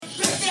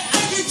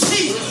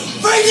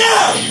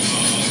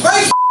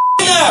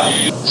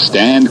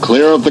Stand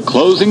clear of the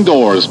closing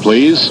doors,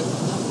 please.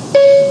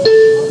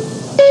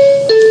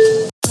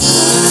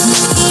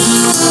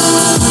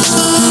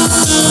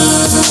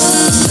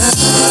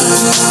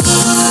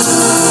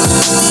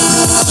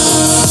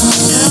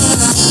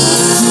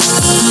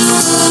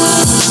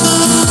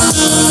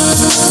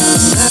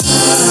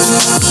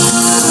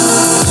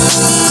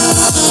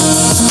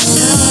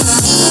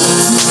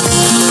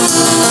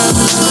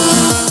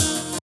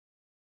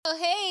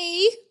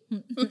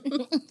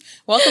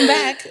 Welcome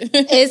back.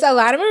 It's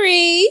Alana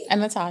Marie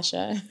and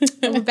Natasha.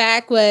 And we're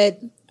back with,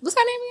 what's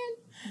her name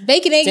again?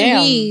 Bacon, egg,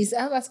 and cheese.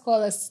 I was about to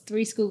call us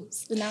 3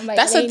 scoops. And I'm like,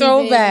 that's a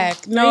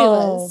throwback.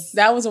 No,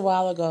 that was a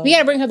while ago. We got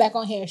to bring her back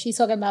on here. She's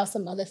talking about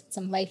some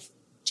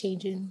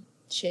life-changing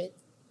shit.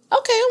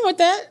 Okay, I'm with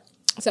that.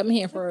 So I'm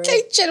here for it.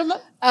 Okay, chill.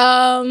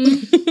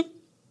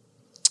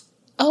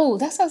 Oh,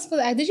 that's how I was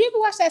supposed to. Did you ever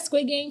watch that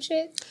Squid Game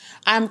shit?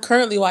 I'm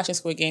currently watching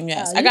Squid Game,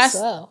 yes.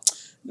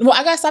 Oh,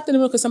 I got stopped in the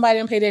middle because somebody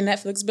didn't pay their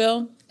Netflix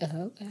bill.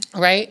 Okay.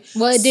 Right?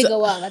 Well, it did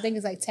go up. I think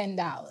it's like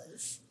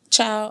 $10.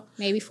 Child.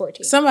 Maybe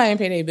 14. Somebody didn't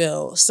pay their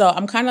bill. So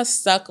I'm kind of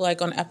stuck like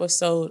on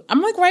episode.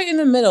 I'm like right in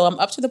the middle. I'm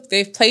up to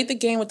they've played the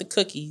game with the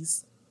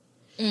cookies.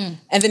 And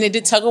then they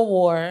did tug of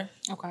war.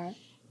 Okay.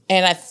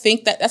 And I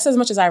think that's as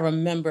much as I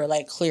remember,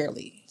 like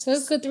clearly. So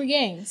it's good 3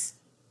 games.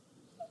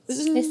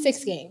 It's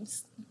 6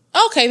 games.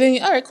 Okay,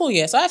 then all right, cool,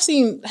 yeah. So I've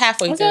seen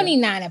halfway through. It's only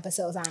 9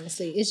 episodes,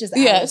 honestly. It's just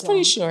it's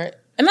pretty short.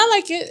 And I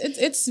like it.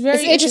 It's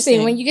very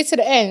interesting. When you get to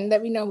the end,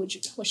 let me know what's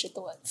your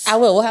thoughts. I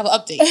will. We'll have an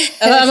update.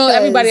 I know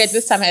everybody at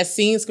this time has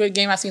seen Squid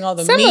Game. I've seen all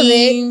the memes. Of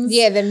it,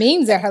 yeah, the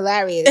memes are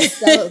hilarious.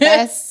 So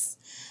that's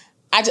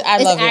I love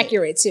it. It's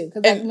accurate too,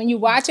 because like, when you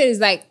watch it, it's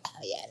like, oh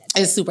yeah,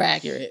 it's super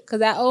accurate. Because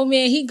that old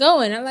man, he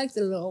going. I like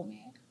the little old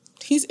man.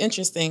 He's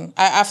interesting.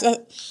 I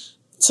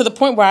to the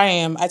point where I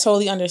am, I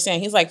totally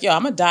understand. He's like, yo,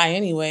 I'm gonna die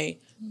anyway.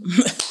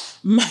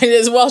 Might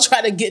as well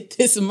try to get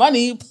this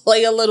money,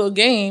 play a little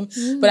game.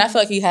 But I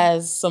feel like he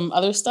has some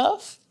other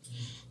stuff.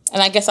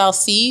 And I guess I'll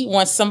see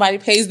once somebody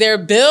pays their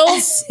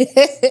bills.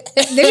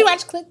 Did you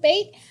watch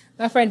Clickbait?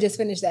 My friend just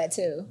finished that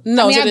too.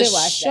 No, is it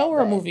a show or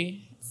a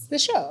movie? It's the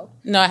show.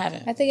 No, I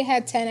haven't. I think it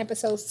had 10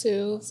 episodes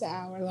too. It's an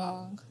hour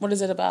long. What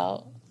is it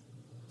about?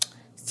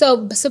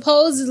 So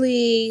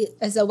supposedly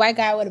it's a white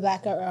guy with a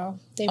black girl.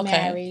 They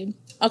married.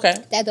 Okay.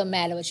 That don't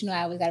matter, but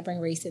I always got to bring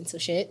race into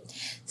shit.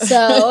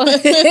 So.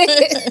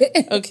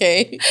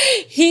 Okay.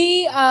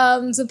 He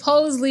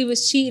supposedly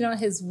was cheating on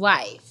his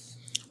wife.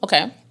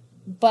 Okay.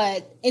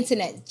 But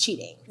internet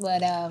cheating.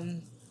 But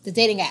the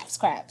dating apps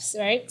craps,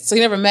 right? So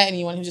he never met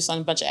anyone. He was just on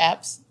a bunch of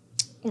apps?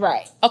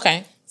 Right.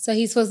 Okay. So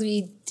he's supposed to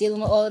be dealing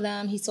with all of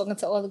them. He's talking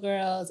to all the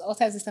girls, all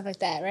types of stuff like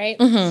that, right?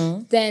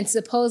 Mm-hmm. Then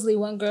supposedly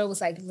one girl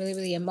was like really,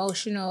 really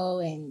emotional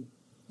and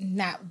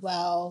not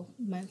well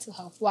mental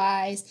health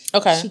wise.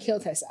 Okay. She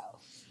killed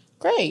herself.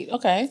 Great.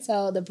 Okay.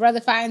 So the brother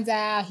finds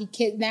out. He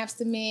kidnaps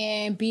the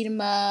man, beat him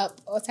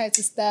up, all types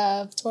of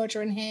stuff,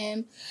 torturing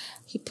him.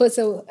 He puts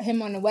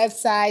him on the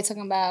website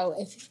talking about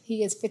if he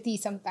gets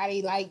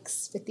 50-somebody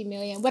likes, 50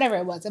 million, whatever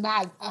it was, a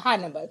high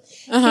number.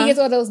 He gets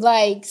all those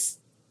likes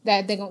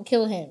that they're going to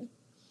kill him.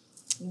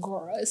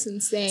 Girl, it's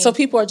insane. So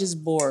people are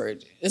just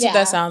bored. That's what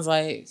that sounds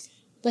like.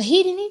 But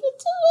he didn't even do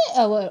it.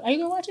 Oh, what? Are you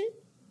going to watch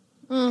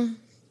it?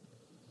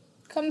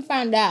 Come to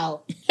find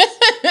out,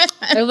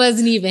 it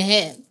wasn't even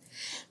him.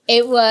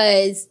 It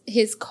was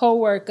his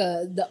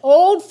coworker, the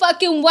old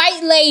fucking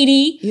white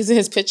lady. Using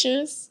his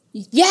pictures?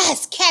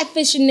 Yes,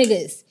 catfishing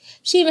niggas.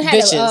 She even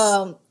had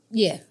bitches.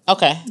 Yeah.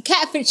 Okay.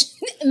 Catfish.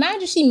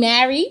 Imagine she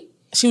married.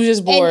 She was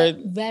just bored.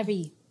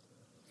 Very.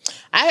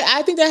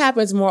 I think that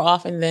happens more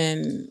often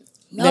than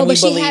No, but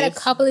she believe. had a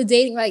couple of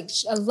dating, like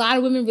a lot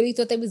of women really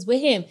thought they was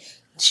with him.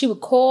 She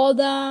would call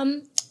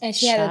them and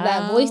she had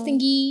that voice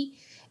thingy.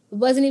 It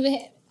wasn't even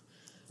him.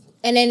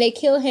 And then they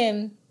kill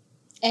him,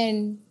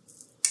 and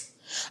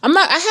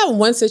I had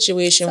one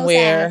situation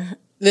where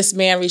this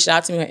man reached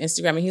out to me on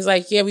Instagram, and he's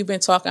like, "Yeah, we've been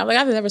talking." I'm like,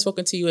 "I've never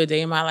spoken to you a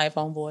day in my life,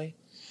 homeboy."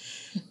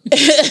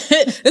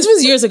 This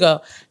was years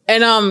ago,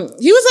 and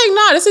he was like,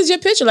 "Nah, this is your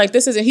picture. Like,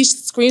 this is." And he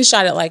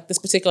screenshotted like this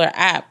particular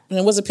app, and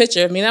it was a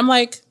picture of me. And I'm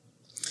like,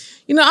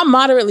 I'm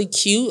moderately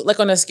cute, like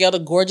on a scale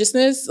of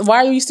gorgeousness. Why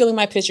are you stealing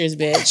my pictures,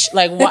 bitch?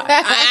 Like, why?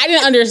 I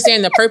didn't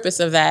understand the purpose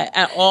of that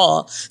at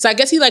all. So I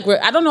guess he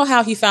I don't know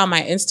how he found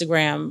my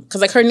Instagram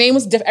because like her name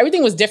was different.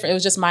 Everything was different. It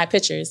was just my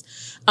pictures.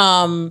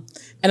 And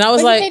I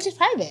was like, your page is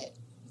private.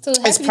 So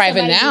it's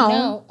private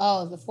now.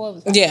 Oh, before it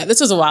was private. Yeah, this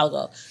was a while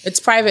ago. It's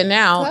private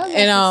now,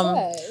 and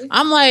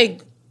I'm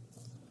like,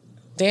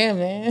 damn,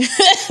 man.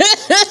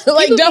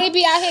 Like, don't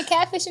be out here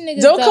catfishing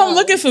niggas. Don't come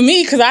looking for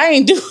me because I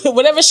ain't doing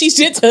whatever she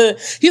did to.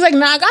 He's like,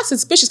 nah, I got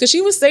suspicious because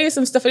she was saying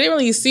some stuff. It didn't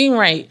really seem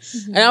right.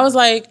 Mm-hmm. And I was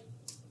like,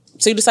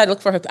 so you decided to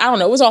look for her. I don't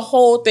know. It was a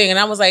whole thing. And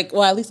I was like,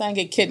 well, at least I didn't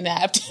get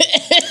kidnapped.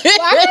 Well,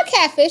 I got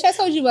catfish. I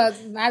told you about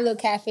my little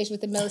catfish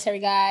with the military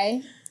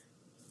guy.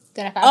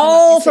 That I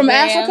found from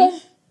Africa?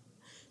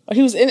 Or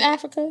he was in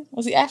Africa?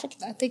 Was he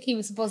African? I think he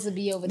was supposed to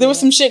be over there. There was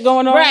some shit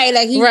going on? Right,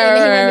 like he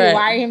wanted to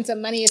wire him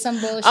some money or some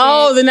bullshit.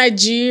 Oh, the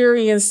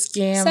Nigerian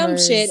scammers. Some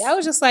shit. I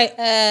was just like,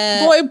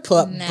 boy,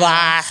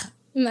 blah.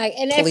 I'm like,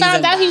 and I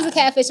found out he was a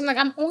catfish. I'm like,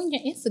 I'm on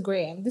your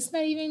Instagram. This is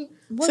not even.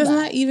 This is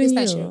not even you.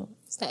 Not true.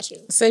 It's not true.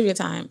 Save your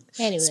time.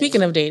 Anyway.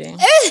 Speaking of dating.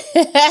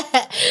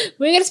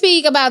 We're going to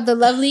speak about the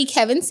lovely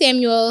Kevin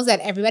Samuels that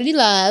everybody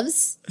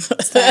loves.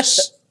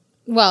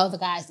 Well, the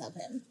guys love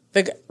him.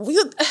 I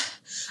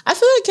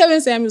feel like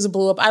Kevin Samuels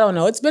blew up. I don't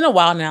know. It's been a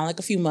while now, like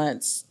a few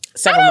months.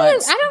 Several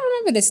months. I don't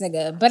remember this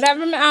nigga. But I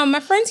remember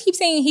my friends keep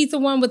saying he's the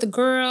one with the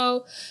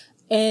girl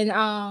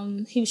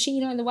and he was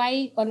cheating on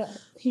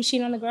he was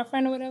cheating on the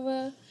girlfriend or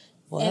whatever.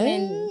 What?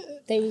 And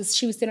then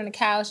she was sitting on the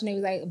couch and they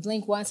was like,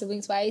 blink once and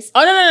blink twice.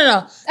 Oh,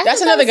 no. That's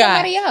another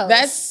guy. Else.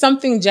 That's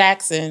something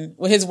Jackson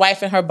with his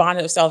wife and her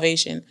bonnet of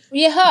salvation.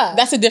 Yeah, her.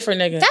 That's a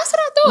different nigga. That's what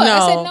I thought. No.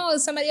 I said, no,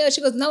 it's somebody else.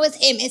 She goes, no, it's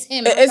him. It's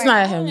him. It's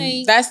not him.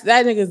 Right.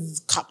 That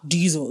nigga's cop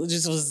Diesel.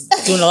 Just was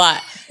doing a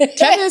lot.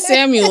 Kevin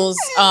Samuels,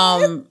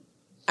 on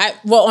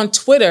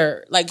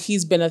Twitter, like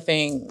he's been a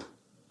thing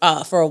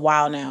for a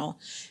while now.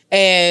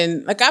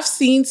 And like I've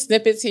seen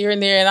snippets here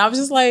and there and I was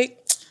just like,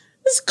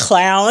 this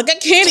clown, like I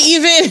can't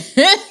even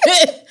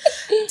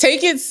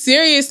take it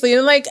seriously.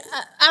 And like,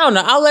 I don't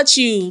know. I'll let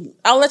you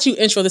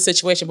intro the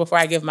situation before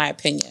I give my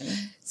opinion.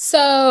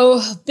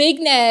 So Big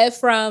Ned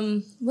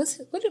from what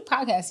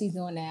podcast he's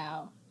doing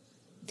now?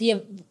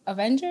 The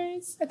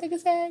Avengers, I think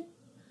it said.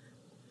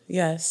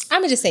 Yes.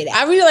 I'm gonna just say that.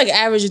 I really like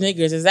Average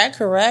Niggers. Is that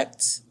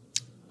correct?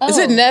 Oh. Is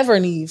it Nev or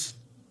Neve?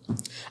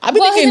 His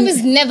name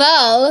is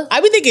Neville. I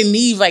be thinking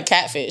Neve like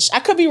catfish. I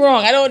could be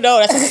wrong. I don't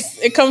know.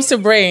 It comes to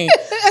brain.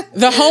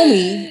 The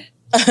homie.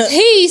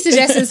 He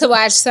suggested to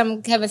watch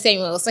some Kevin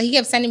Samuels, so he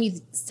kept sending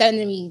me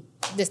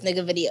this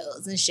nigga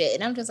videos and shit,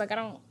 and I'm just like, I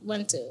don't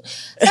want to.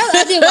 So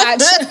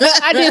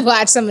I did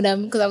watch some of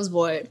them because I was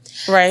bored.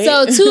 Right.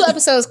 So 2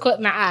 episodes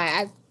caught my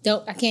eye.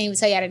 I can't even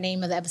tell you the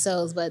name of the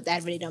episodes, but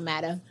that really don't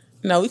matter.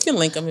 No, we can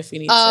link them if you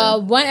need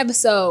to. One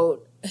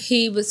episode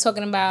he was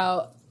talking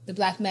about the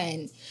black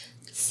men.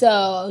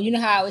 So, you know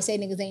how I always say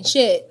niggas ain't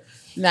shit.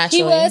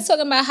 Naturally. He was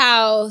talking about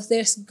how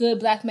there's good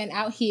black men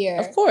out here.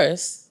 Of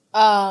course.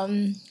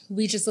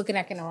 We just looking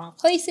at in the wrong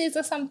places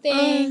or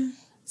something.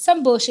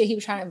 Some bullshit he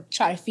was trying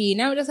to feed.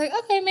 And I was just like,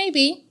 okay,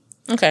 maybe.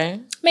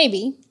 Okay.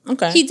 Maybe.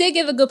 Okay. He did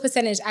give a good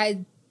percentage.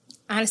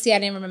 Honestly, I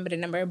didn't remember the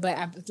number, but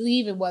I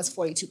believe it was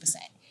 42%.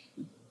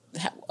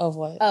 Of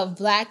what? Of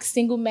black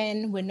single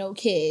men with no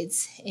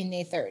kids in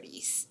their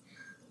 30s.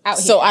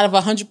 So out of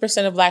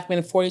 100% of black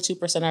men,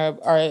 42%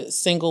 are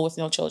single with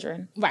no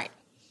children. Right.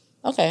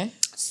 Okay.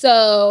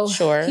 So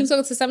sure. He was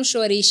talking to some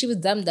shorty. She was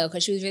dumb though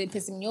because she was really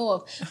pissing me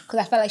off because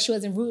I felt like she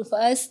wasn't rooting for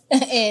us.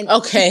 And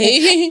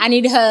okay. I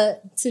needed her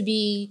to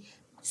be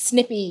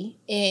snippy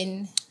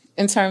in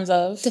terms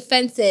of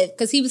defensive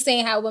because he was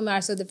saying how women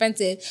are so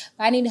defensive.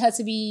 But I needed her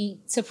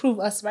to prove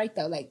us right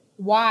though. Like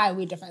why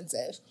we're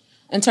defensive.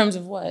 In terms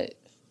of what?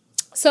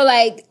 So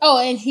like,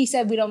 and he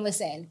said we don't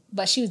listen,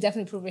 but she was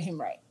definitely proving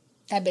him right.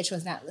 That bitch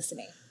was not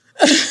listening.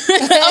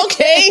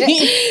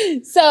 Okay.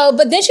 So,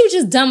 but then she was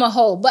just dumb a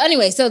whole. But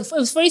anyway, so it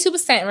was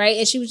 42%, right?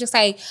 And she was just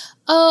like,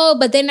 oh,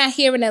 but they're not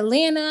here in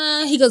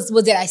Atlanta. He goes,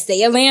 well, did I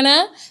say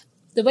Atlanta?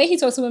 The way he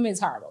talks to women is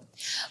horrible.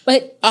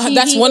 But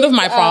that's one of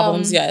my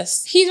problems,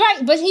 yes. He's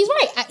right, but he's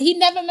right. He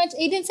never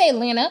mentioned, he didn't say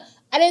Atlanta.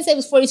 I didn't say it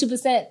was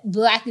 42%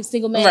 black and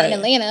single men in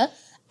Atlanta.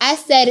 I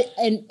said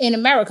in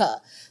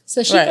America.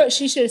 So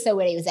she should have said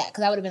where they was at,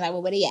 because I would have been like,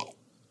 well, where they at?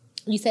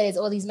 You said it's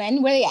all these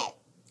men, where they at?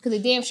 Because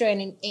they're damn sure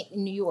in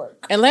New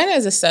York. Atlanta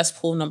is a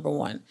cesspool, number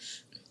one.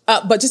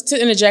 But just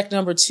to interject,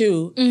 number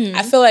two,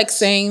 I feel like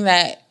saying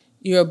that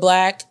you're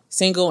black,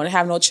 single, and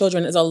have no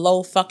children is a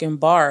low fucking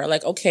bar.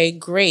 Like, okay,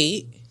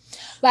 great.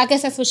 But I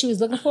guess that's what she was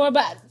looking for.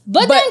 But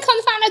then come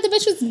to find out the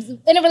bitch was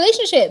in a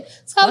relationship.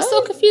 So I was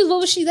so confused.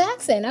 What was she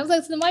asking? I was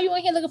like, so then why you on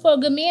here looking for a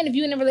good man if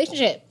you in a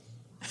relationship?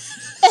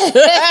 Because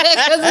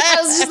I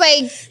was just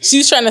like...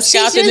 She's trying to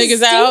scout the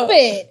niggas out.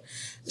 Stupid.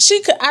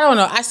 She could, I don't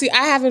know.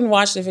 I haven't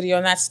watched the video,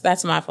 and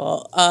that's my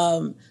fault.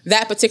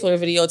 That particular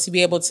video, to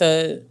be able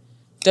to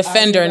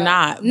defend or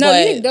not.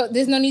 No, but,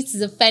 there's no need to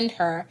defend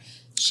her.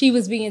 She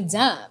was being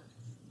dumb.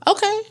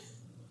 Okay.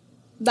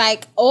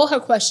 Like, all her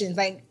questions,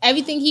 like,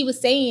 everything he was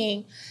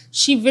saying,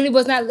 she really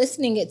was not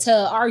listening it to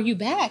argue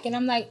back. And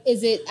I'm like,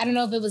 I don't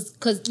know if it was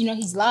because,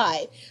 he's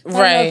live. I don't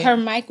know if her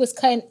mic was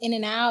cutting in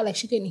and out, like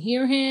she couldn't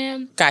hear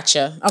him.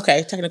 Gotcha.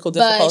 Okay, technical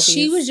difficulties. But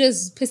she was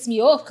just pissing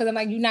me off because I'm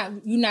like, you're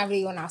not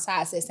really on our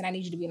side, sis, and I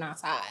need you to be on our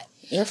side.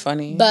 You're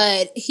funny.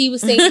 But he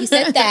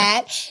said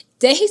that.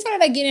 Then he started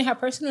like getting in her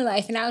personal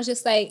life, and I was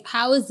just like,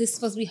 how is this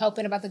supposed to be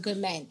helping about the good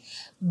men?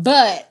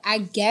 But I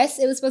guess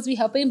it was supposed to be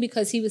helping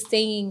because he was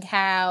saying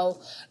how,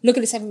 look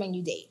at the 7 men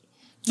you date.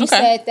 You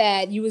said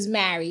that you was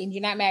married and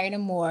you're not married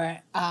anymore.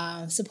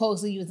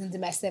 Supposedly you was in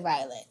domestic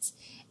violence.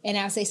 And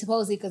I'll say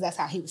supposedly because that's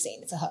how he was saying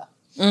it to her.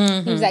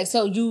 Mm-hmm. He was like,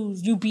 so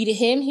you beat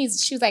him?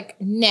 She was like,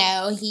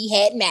 no, he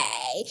hit me.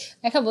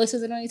 Like, her voice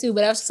was annoying too,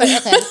 but I was just like,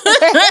 okay.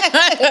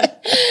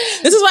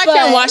 This is why I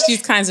can't watch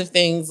these kinds of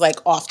things like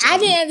often. I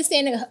didn't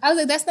understand it. I was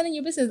like, that's none of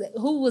your business.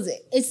 Who was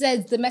it? It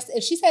says domestic.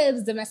 If she said it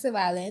was domestic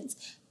violence,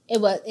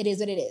 it is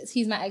what it is.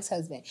 He's my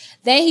ex-husband.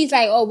 Then he's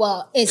like, oh,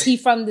 well, is he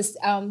from this?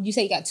 You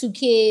say you got 2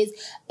 kids.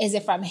 Is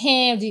it from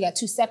him? Do you got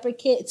 2 separate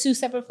kids, 2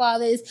 separate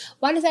fathers?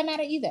 Why does that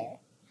matter either?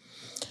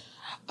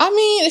 I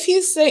mean, if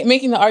he's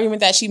making the argument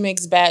that she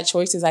makes bad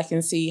choices, I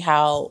can see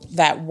how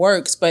that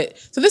works. But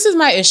so this is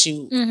my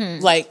issue,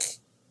 like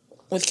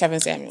with Kevin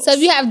Samuels. So if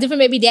you have different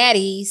baby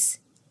daddies,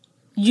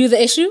 you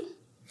the issue?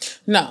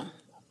 No.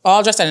 I'll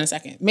address that in a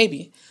second.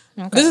 Maybe.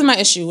 Okay. This is my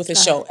issue with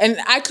his show. And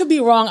I could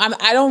be wrong.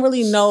 I don't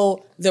really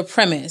know the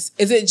premise.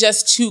 Is it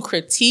just to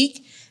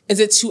critique? Is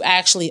it to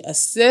actually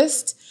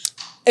assist?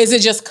 Is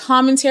it just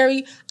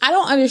commentary? I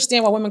don't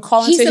understand why women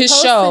call into his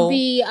show.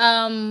 He's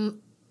supposed to be...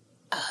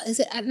 is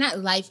it not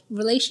life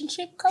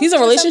relationship coach? He's a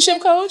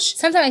relationship coach,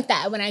 something like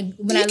that. When I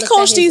looked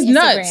coached at his these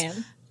Instagram.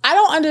 Nuts. I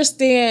don't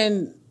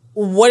understand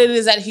what it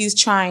is that he's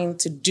trying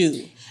to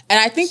do, and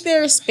I think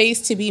there is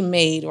space to be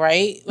made,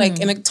 right? Like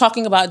in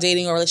talking about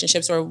dating or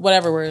relationships or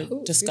whatever we're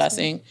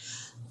discussing,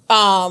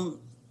 to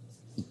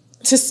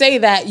say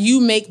that you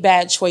make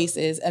bad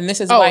choices and this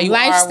is why you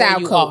are where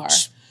you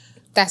coach. Are.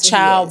 That's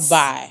child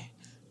bye.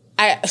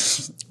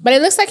 But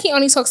it looks like he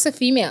only talks to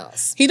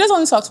females. He does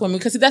only talk to women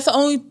because that's the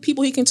only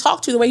people he can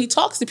talk to the way he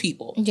talks to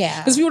people. Yeah.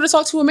 Because if you were to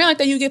talk to a man like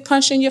that, you get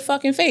punched in your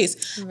fucking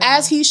face,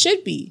 as he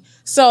should be.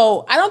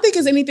 So I don't think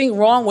there's anything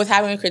wrong with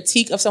having a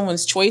critique of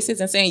someone's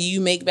choices and saying you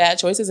make bad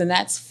choices, and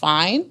that's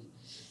fine,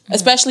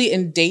 especially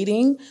in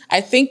dating. I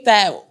think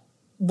that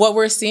what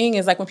we're seeing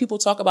is like when people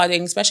talk about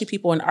dating, especially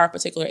people in our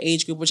particular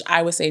age group, which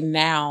I would say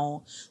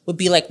now would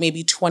be like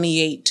maybe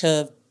 28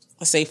 to,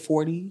 let's say,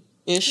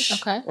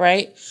 40-ish, okay,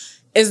 right?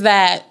 Is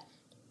that,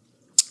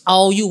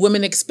 oh, you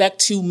women expect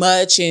too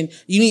much and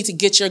you need to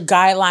get your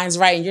guidelines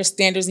right and your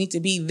standards need to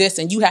be this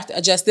and you have to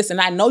adjust this.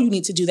 And I know you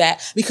need to do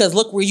that because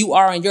look where you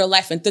are in your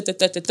life and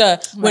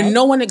when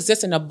no one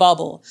exists in a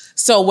bubble.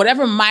 So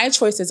whatever my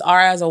choices are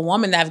as a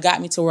woman that have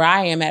got me to where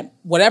I am at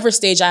whatever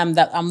stage I'm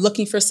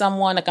looking for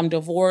someone, like I'm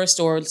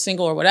divorced or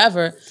single or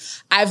whatever,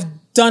 I've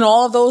done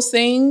all of those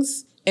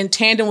things in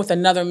tandem with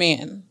another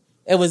man.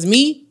 It was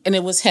me and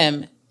it was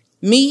him.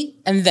 Me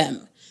and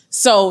them.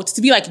 So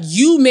to be like,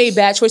 you made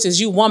bad choices,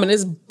 you woman,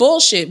 is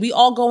bullshit. We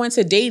all go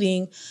into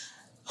dating.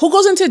 Who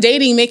goes into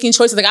dating making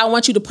choices like, I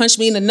want you to punch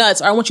me in the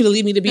nuts or I want you to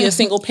leave me to be a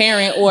single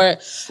parent or...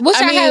 Which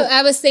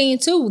I was saying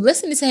too,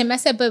 listening to him, I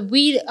said, but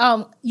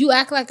you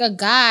act like a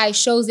guy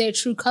shows their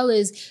true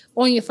colors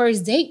on your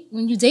first date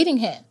when you're dating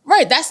him.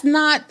 Right, that's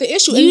not the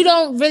issue. You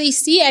don't really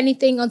see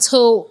anything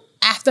until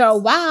after a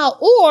while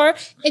or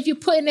if you're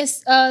put in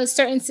a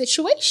certain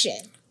situation.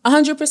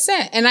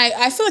 100%. And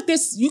I feel like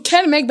you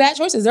can make bad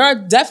choices. There are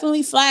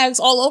definitely flags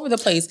all over the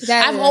place.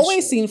 I've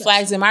always seen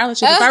flags in my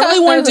relationship. If I really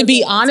wanted to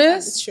be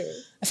honest,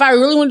 if I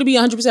really wanted to be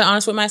 100%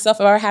 honest with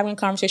myself, if I were having a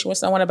conversation with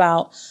someone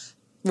about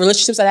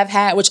relationships that I've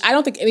had, which I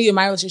don't think any of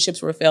my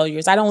relationships were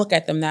failures. I don't look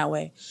at them that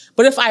way.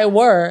 But if I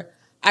were,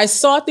 I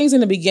saw things in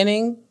the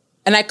beginning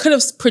and I could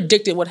have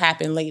predicted what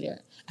happened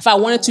later. If I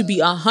wanted to be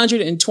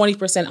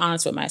 120%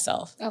 honest with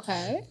myself.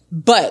 Okay.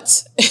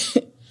 But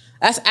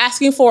that's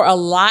asking for a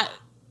lot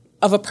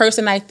of a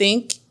person, I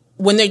think,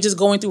 when they're just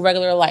going through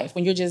regular life.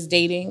 When you're just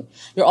dating,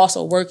 you're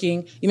also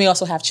working, you may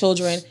also have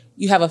children,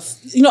 you have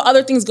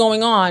other things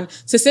going on.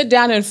 To sit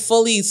down and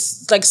fully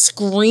like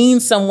screen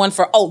someone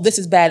for, oh, this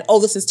is bad, oh,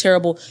 this is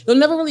terrible, you'll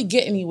never really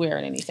get anywhere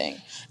in anything.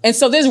 And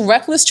so there's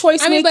reckless choice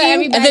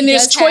making, and then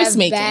there's choice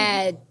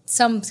making.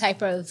 Some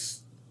type of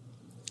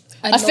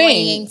a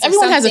thing.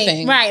 Everyone has a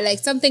thing, right? Like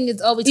something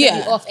is always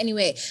turning you off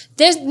anyway.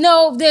 There's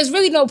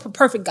really no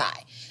perfect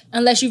guy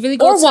unless you really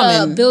go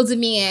to build a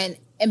man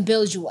and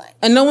build you one.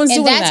 And no one's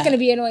doing that. And that's going to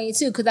be annoying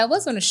too, because I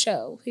was on a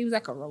show. He was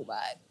like a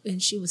robot,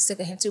 and she was sick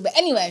of him too. But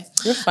anyway,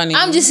 you're funny.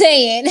 I'm just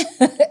saying,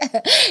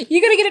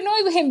 you're going to get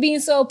annoyed with him being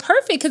so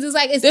perfect, because it's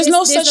like, there's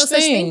no such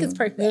thing as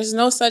perfect. There's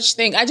no such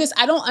thing. I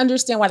don't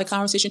understand why the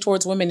conversation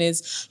towards women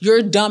is,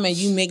 you're dumb and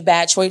you make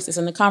bad choices.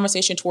 And the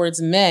conversation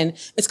towards men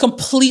is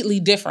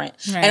completely different.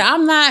 Right.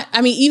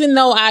 And even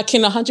though I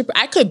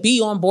could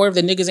be on board of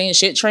the niggas ain't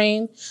shit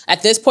train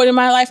at this point in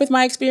my life with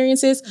my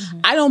experiences,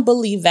 I don't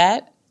believe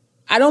that.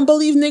 I don't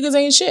believe niggas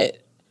ain't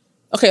shit.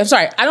 Okay, I'm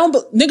sorry.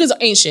 Niggas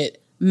ain't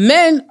shit.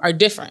 Men are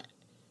different.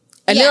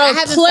 And there are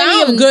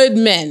plenty of good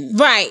men.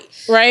 Right.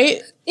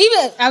 Right?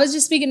 Even, I was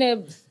just speaking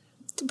to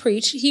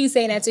Preach. He was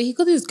saying that too. He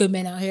goes, there's good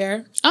men out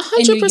here. 100%.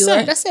 In New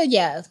York. I said,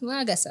 yeah, well,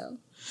 I guess so.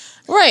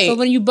 Right. But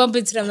when you bump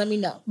into them, let me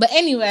know. But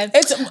anyway.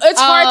 It's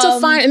hard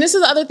to find. And this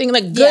is the other thing.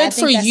 Like, good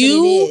for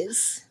you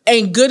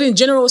and good in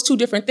general is two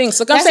different things.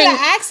 So that's what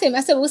I asked him.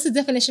 I said, what's the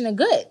definition of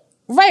good?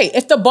 Right.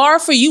 If the bar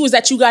for you is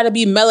that you got to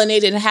be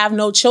melanated and have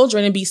no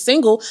children and be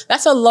single,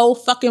 that's a low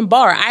fucking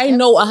bar. I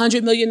know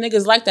 100 million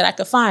niggas like that I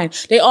could find.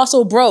 They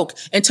also broke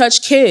and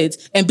touch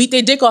kids and beat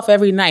their dick off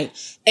every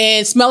night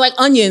and smell like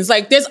onions.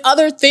 Like, there's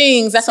other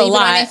things. That's a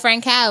lot. On their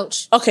friend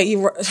couch. Okay.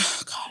 God.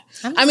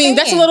 I mean,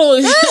 that's a little.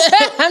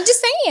 I'm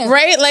just saying,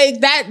 right?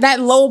 Like that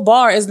low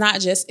bar is not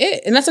just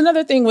it, and that's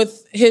another thing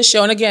with his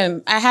show. And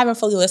again, I haven't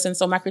fully listened,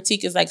 so my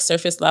critique is like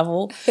surface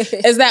level.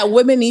 Is that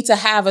women need to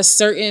have a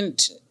certain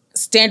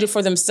standard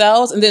for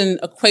themselves, and then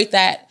equate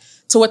that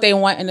to what they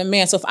want in a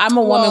man. So if I'm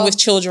a woman with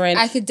children,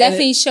 I could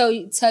definitely tell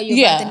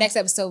you about the next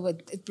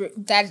episode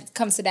that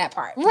comes to that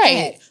part.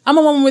 Right. I'm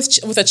a woman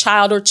with a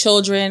child or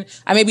children.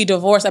 I may be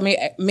divorced. I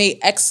may make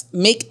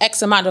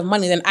X amount of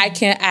money. Then I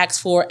can't ask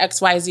for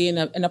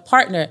XYZ in a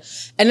partner.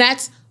 And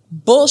that's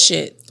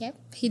bullshit. Yep.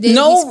 He did. He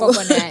spoke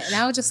on that. And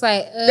I was just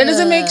like, that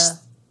doesn't make...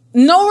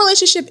 No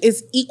relationship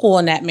is equal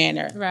in that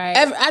manner. Right.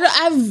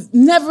 I've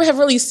never have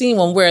really seen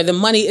one where the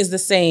money is the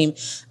same.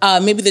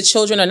 Maybe the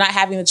children or not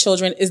having the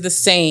children is the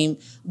same.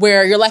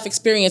 Where your life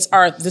experience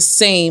are the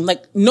same.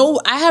 Like, no,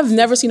 I have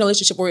never seen a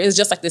relationship where it's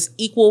just like this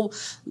equal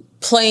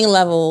playing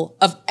level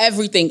of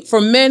everything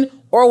for men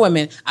or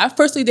women. I've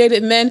personally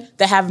dated men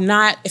that have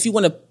not, if you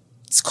want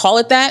to call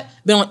it that,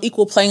 been on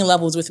equal playing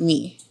levels with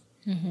me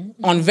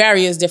on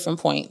various different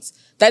points.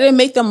 That didn't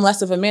make them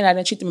less of a man. I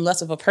didn't treat them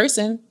less of a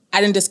person.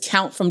 I didn't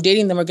discount from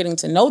dating them or getting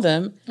to know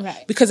them.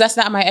 Right. Because that's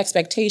not my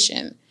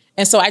expectation.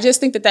 And so I just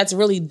think that that's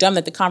really dumb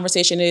that the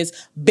conversation is,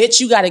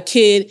 bitch, you got a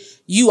kid,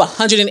 you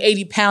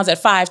 180 pounds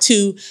at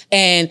 5'2",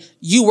 and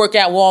you work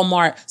at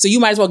Walmart, so you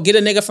might as well get a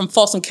nigga from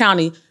Folsom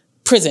County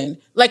prison.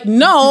 Like,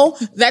 no,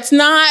 that's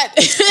not.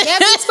 Yeah,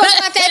 we spoke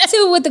about that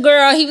too with the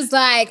girl. He was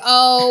like,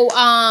 oh,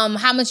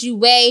 how much you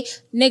weigh?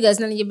 Nigga, it's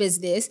none of your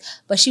business.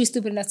 But she was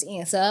stupid enough to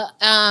answer.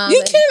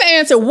 You can't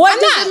answer. What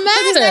does it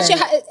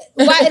matter?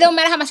 Why, it don't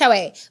matter how much I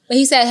weigh. But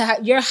he said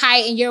your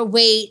height and your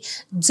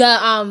weight,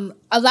 a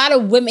lot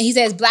of women, he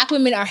says black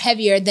women are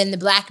heavier than the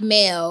black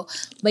male,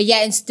 but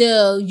yet and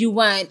still you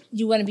want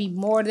to be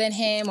more than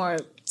him or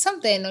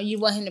something, or you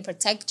want him to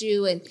protect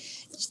you and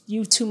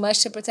you too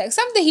much to protect.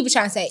 Something he was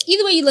trying to say.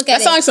 Either way you look at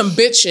that sounds like some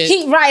bitch shit.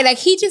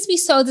 He just be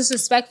so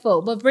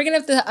disrespectful. But bringing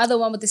up the other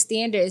one with the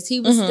standards, he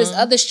was this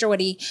other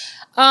shorty.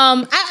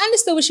 I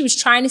understood what she was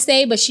trying to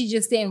say, but she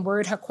just didn't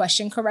word her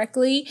question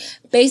correctly.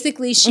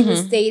 Basically, she was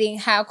stating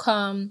how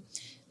come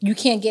you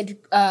can't get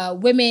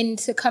women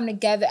to come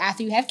together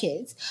after you have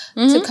kids,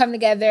 to come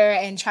together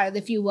and try to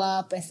lift you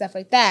up and stuff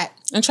like that.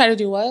 And try to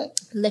do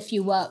what? Lift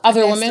you up.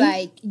 Other women?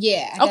 Like,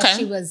 yeah. I guess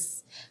she was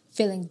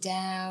feeling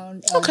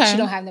down. She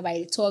don't have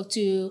nobody to talk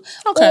to.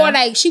 Or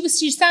like she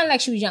sounded like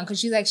she was young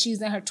because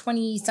she's in her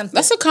 20-something.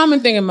 That's a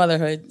common thing in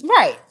motherhood.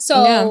 Right.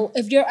 So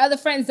if your other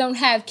friends don't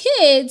have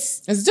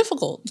kids, it's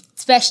difficult.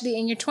 Especially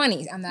in your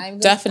 20s. I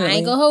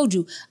ain't gonna hold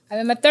you. I'm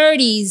in my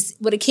 30s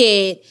with a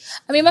kid.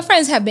 I mean, my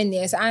friends have been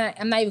there, so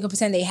I'm not even gonna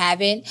pretend they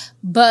haven't,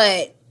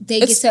 but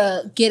they get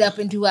to get up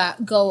and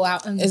go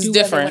out and do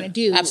what they want to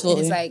do.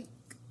 Absolutely. And it's like,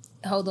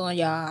 hold on,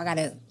 y'all, I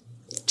gotta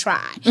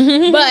try.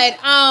 But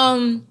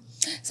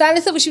so I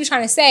understood what she was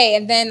trying to say,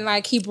 and then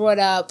like he brought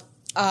up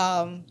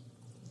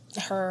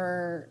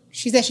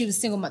she said she was a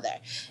single mother.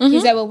 He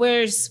said, well,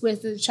 where's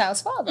the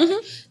child's father?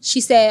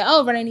 She said,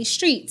 oh, running these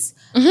streets.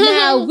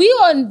 Now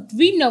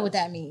we know what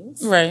that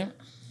means. Right.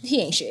 He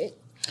ain't shit.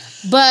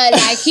 But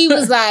like he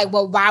was like,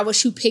 well, why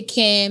would you pick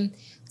him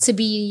to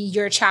be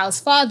your child's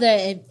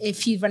father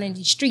if he's running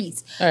these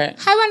streets? All right.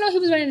 How do I know he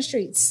was running the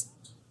streets?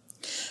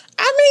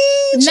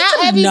 I mean,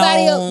 not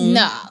everybody else.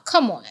 Nah,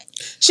 come on.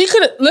 She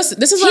could have, listen,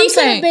 this is what I'm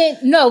saying.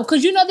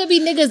 Because you know there'd be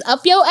niggas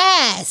up your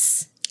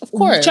ass. Of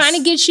course. Trying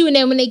to get you, and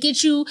then when they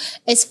get you,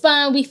 it's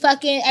fun, we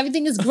fucking,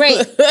 everything is great.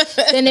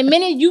 Then the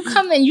minute you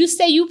come and you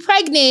say you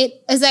pregnant,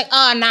 it's like,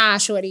 oh, nah,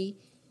 shorty.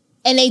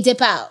 And they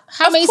dip out.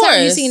 How many times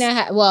have you seen that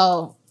happen?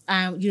 Well,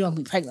 you don't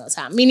be pregnant all the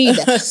time. Me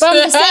neither. But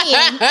I'm just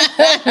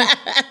saying.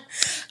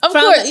 Of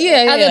course,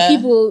 other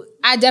people,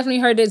 I definitely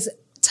heard this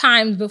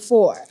times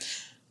before.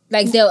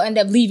 Like, they'll end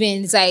up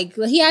leaving. It's like,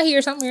 well, he out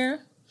here somewhere.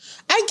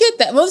 I get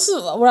that. Well, this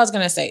is what I was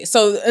going to say.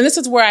 So, and this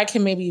is where I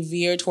can maybe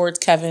veer towards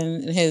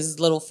Kevin and his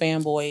little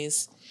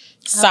fanboys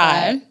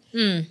side.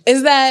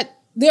 Is that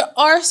there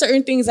are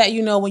certain things that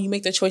you know when you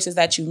make the choices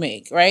that you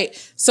make, right?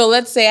 So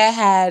let's say I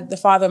had the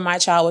father of my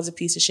child was a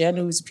piece of shit. I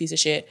knew he was a piece of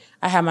shit.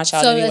 I had my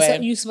child anyway.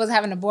 So you supposed to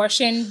have an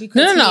abortion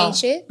because he ain't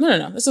shit?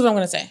 No. This is what I'm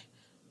going to say.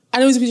 I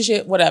knew he was a piece of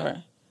shit,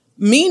 whatever.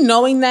 Me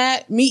knowing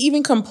that, me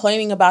even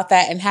complaining about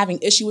that and having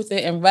issue with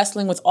it and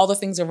wrestling with all the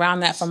things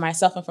around that for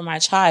myself and for my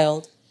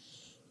child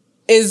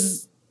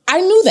I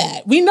knew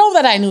that. We know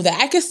that I knew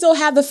that. I can still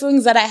have the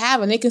feelings that I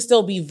have and they can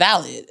still be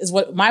valid, is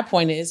what my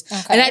point is.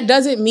 Okay. And that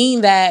doesn't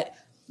mean that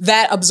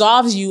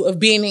absolves you of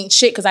being ain't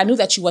shit because I knew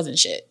that you wasn't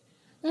shit.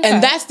 Okay.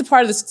 And that's the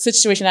part of the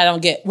situation I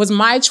don't get. Was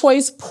my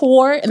choice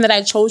poor and that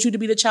I chose you to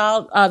be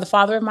the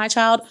father of my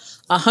child?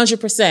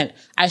 100%.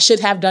 I should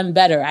have done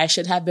better. I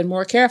should have been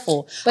more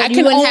careful. But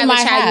you wouldn't have the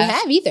child you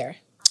have either.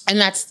 And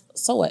that's,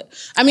 so what?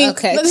 I mean,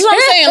 this is what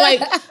I'm saying.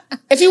 Like,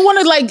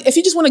 if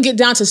you just want to get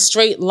down to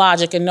straight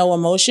logic and no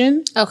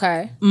emotion.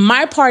 Okay.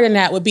 My part in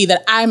that would be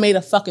that I made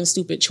a fucking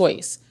stupid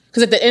choice.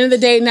 Because at the end of the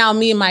day, now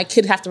me and my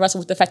kid have to wrestle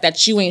with the fact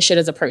that you ain't shit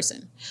as a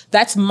person.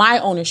 That's my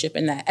ownership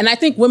in that. And I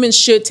think women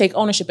should take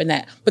ownership in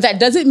that. But that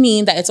doesn't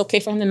mean that it's okay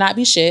for him to not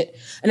be shit.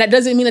 And that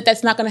doesn't mean that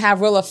that's not going to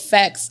have real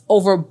effects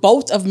over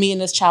both of me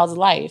and this child's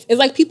life. It's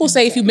like people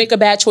say, if you make a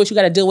bad choice, you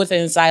got to deal with it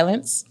in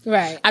silence.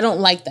 Right. I don't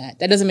like that.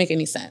 That doesn't make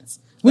any sense.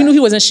 We knew he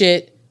wasn't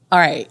shit. All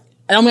right.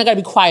 And I'm going to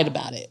be quiet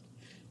about it.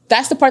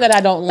 That's the part that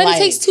I don't like. But it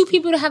takes two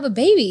people to have a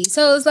baby.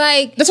 So it's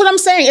like... That's what I'm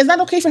saying. It's not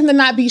okay for him to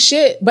not be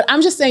shit. But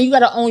I'm just saying you got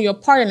to own your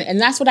part in it. And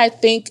that's what I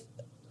think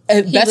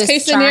best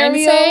case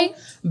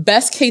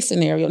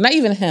scenario, not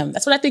even him.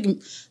 That's what I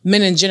think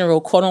men in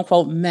general, quote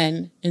unquote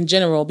men in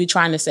general, be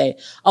trying to say.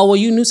 Oh, well,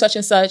 you knew such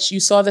and such. You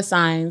saw the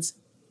signs,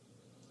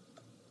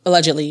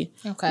 allegedly.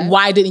 Okay.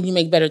 Why didn't you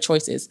make better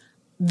choices?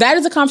 That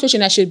is a conversation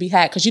that should be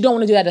had because you don't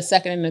want to do that a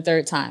second and a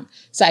third time.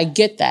 So I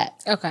get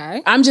that.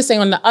 Okay. I'm just saying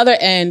on the other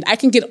end, I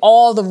can get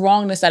all the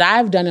wrongness that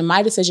I've done in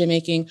my decision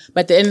making,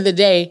 but at the end of the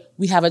day,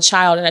 we have a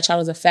child and that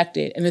child is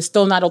affected and it's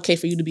still not okay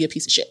for you to be a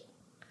piece of shit.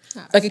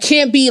 Like it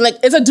can't be like,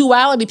 it's a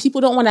duality. People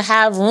don't want to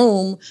have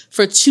room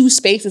for two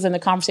spaces in the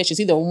conversation.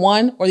 It's either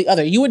one or the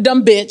other. You a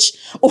dumb bitch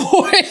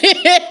or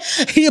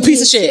he a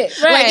piece of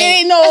shit. Right. Like it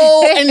ain't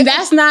no, and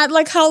that's not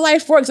like how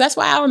life works. That's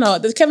why I don't know.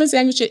 This Kevin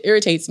Samuels shit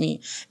irritates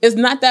me. It's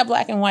not that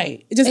black and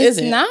white. It just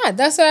isn't. It's not.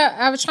 That's what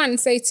I was trying to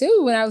say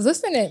too when I was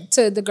listening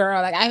to the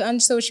girl. Like I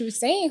understood what she was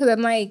saying because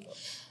I'm like,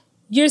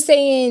 you're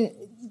saying,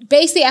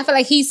 basically, I feel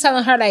like he's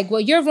telling her like,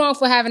 well, you're wrong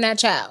for having that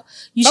child.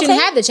 You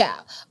shouldn't have the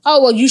child.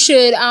 Oh, well, you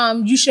should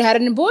have had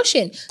an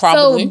abortion.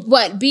 Probably. So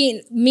what?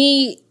 Being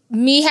me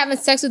having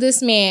sex with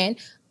this man,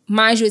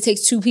 mind you, it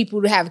takes two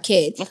people to have a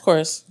kid. Of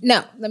course.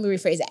 No, let me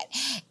rephrase that.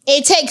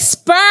 It takes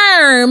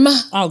sperm.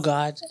 Oh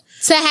God.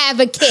 To have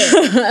a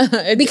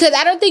kid. Because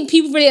I don't think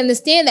people really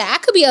understand that.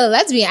 I could be a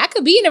lesbian. I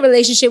could be in a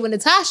relationship with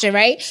Natasha,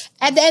 right?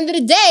 At the end of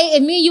the day,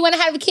 if me and you want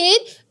to have a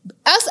kid,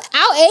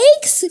 our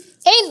eggs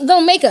ain't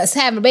gonna make us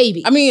have a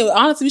baby. I mean,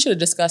 honestly, we should have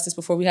discussed this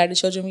before we had the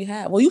children we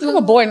had. Well, you have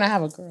a boy and I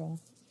have a girl.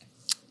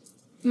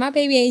 My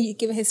baby ain't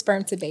giving his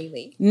sperm to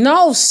Bailey.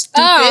 No,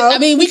 stupid. Oh. I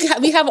mean,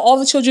 we have all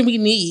the children we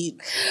need.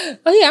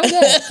 Oh yeah, I'm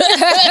good.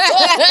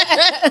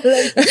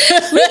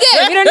 We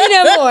good. We don't need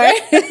no more.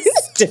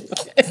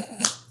 Stupid.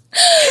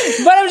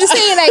 But I'm just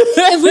saying, like,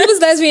 if we was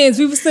lesbians,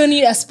 we would still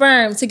need a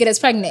sperm to get us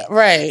pregnant.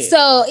 Right.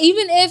 So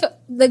even if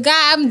the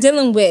guy I'm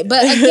dealing with,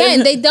 but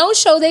again, they don't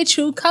show their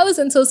true colors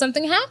until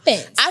something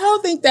happens. I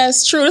don't think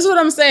that's true. That's what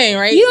I'm saying,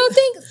 right? You don't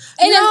think?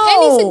 And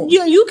No.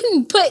 you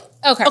can put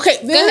Okay.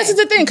 This is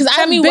the thing because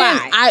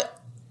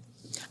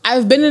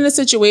I've been in a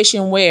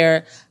situation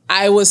where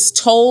I was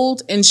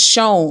told and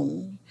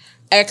shown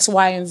X,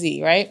 Y, and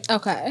Z, right?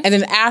 Okay. And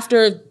then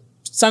after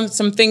some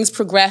things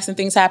progress and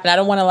things happen, I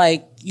don't want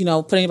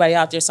to put anybody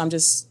out there, so I'm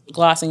just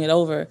glossing it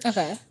over.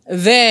 Okay.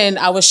 Then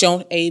I was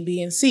shown A,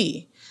 B, and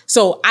C.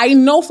 So I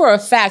know for a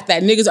fact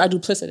that niggas are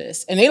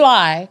duplicitous and they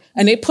lie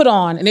and they put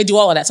on and they do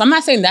all of that. So I'm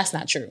not saying that's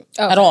not true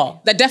at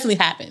all. That definitely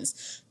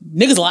happens.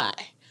 Niggas lie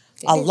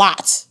a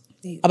lot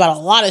about a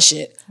lot of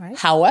shit. Right.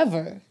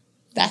 However,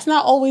 that's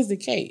not always the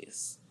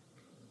case.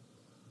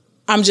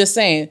 I'm just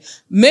saying,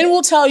 men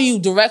will tell you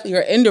directly or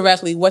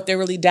indirectly what they're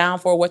really down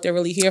for, what they're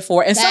really here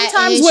for. And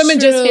sometimes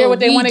women just hear what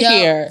they want to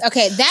hear.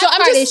 Okay, that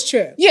part is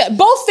true. Yeah,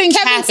 both things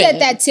happen. Kevin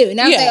said that too.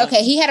 And I was like,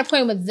 okay, he had a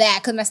point with that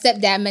because my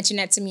stepdad mentioned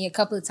that to me a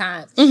couple of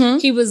times. Mm-hmm.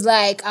 He was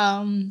like,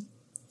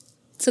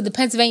 to the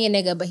Pennsylvania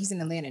nigga, but he's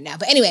in Atlanta now.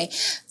 But anyway,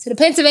 to the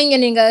Pennsylvania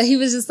nigga, he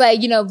was just like,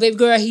 baby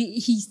girl,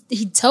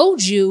 he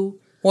told you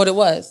what it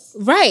was.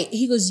 Right.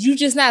 He goes, you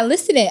just not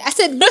listening. I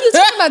said, what are you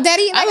talking about,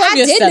 daddy? Like, I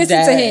did stepdad.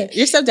 listen to him.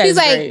 Your stepdad He's is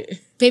like,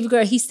 great. Baby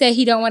girl, he said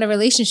he don't want a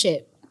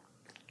relationship.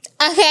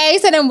 Okay,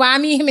 so then why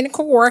me and him in the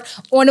car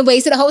on the way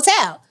to the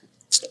hotel?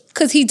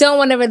 Because he don't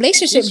want a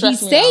relationship. He's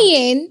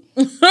saying,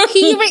 he's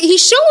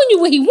showing you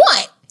what he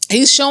want.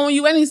 He's showing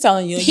you and he's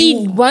telling you.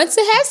 He wants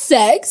to have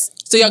sex.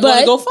 So y'all going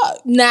to go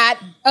fuck. Not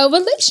a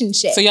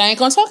relationship. So y'all ain't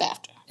going to talk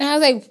after. And I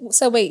was like,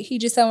 so wait, he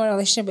just don't want a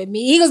relationship with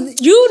me. He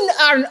goes, you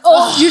are,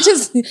 you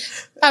just,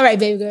 all right,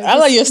 baby girl. I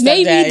love your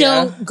stepdad. Maybe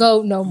don't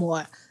go no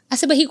more. I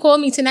said, but he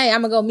called me tonight.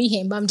 I'm going to go meet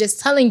him. But I'm just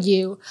telling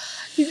you.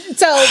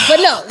 So, but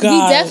no,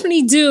 we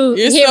definitely do.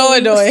 You're so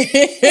annoying.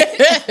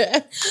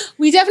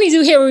 We definitely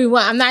do hear what we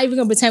want. I'm not even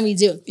going to pretend we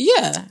do.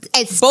 Yeah.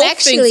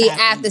 Especially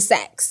after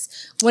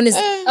sex. When it's,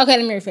 okay,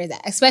 let me rephrase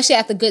that. Especially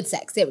after good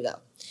sex. There we go.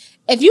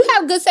 If you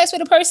have good sex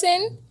with a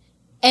person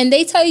and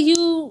they tell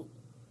you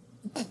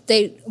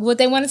what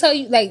they want to tell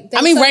you, like,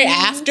 I mean, right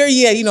after,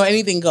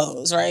 anything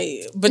goes,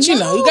 right? But you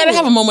got to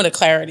have a moment of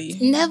clarity.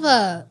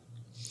 Never.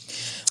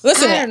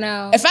 Listen, I don't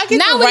know. If I get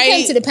not the when right, it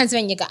came to the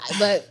Pennsylvania guy,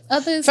 but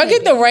others. If I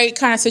get the right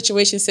kind of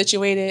situation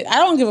situated, I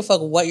don't give a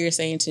fuck what you're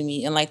saying to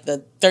me in like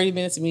the 30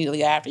 minutes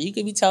immediately after. You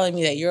could be telling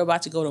me that you're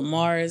about to go to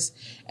Mars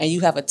and you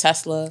have a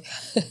Tesla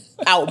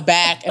out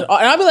back, and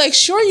I'll be like,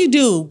 sure you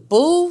do,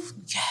 boo.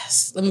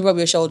 Yes, let me rub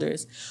your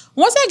shoulders.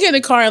 Once I get in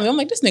the car, I'm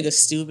like, this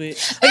nigga's stupid.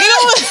 Like,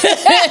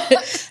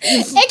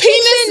 it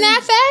keeps in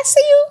that fast to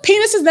you?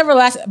 Penis has never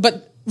lasted,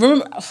 but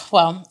remember,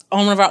 well,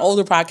 on one of our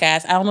older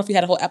podcasts, I don't know if we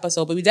had a whole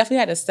episode, but we definitely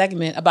had a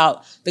segment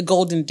about the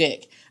golden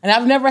dick. And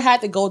I've never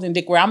had the golden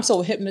dick where I'm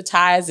so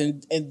hypnotized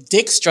and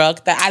dick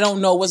struck that I don't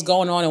know what's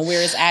going on and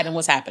where it's at and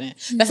what's happening.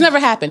 That's never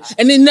happened.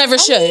 And it never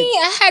should.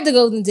 I had the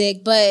golden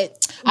dick,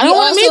 but I don't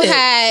want to meet it.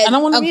 Had I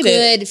don't want to meet it.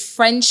 A good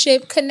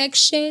friendship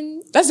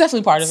connection. That's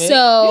definitely part of it.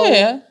 So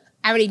yeah.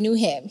 I already knew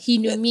him. He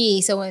knew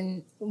me. So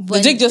when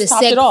the dick just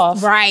topped it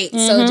off. Right.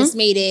 Mm-hmm. So it just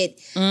made it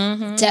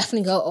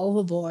definitely go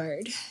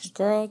overboard.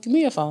 Girl, give me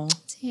your phone.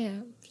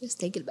 Damn. Just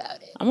thinking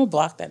about it. I'm going to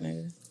block that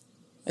nigga.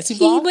 Is he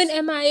blocked? He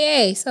went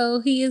MIA, so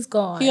he is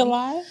gone. He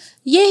alive?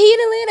 Yeah, he in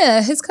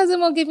Atlanta. His cousin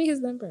won't give me his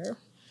number.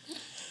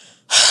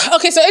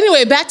 Okay, so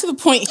anyway, back to the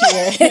point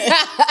here.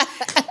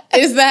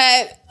 Is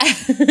that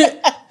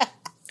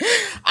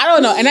I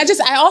don't know. And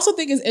I also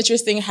think it's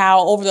interesting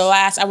how over the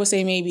last, I would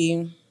say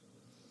maybe,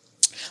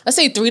 let's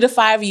say 3 to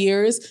 5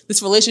 years,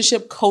 this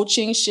relationship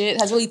coaching shit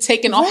has really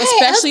taken off,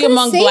 especially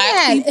among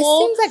Black people.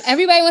 It seems like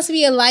everybody wants to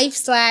be a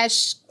life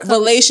 /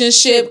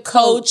 relationship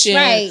coach and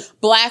right.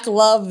 Black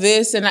love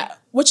this and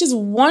which is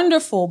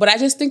wonderful. But I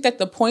just think that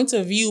the points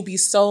of view be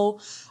so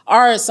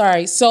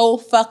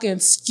fucking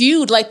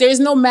skewed. Like there's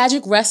no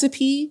magic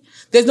recipe.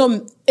 There's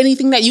no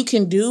anything that you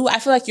can do. I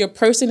feel like your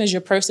person is your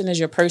person is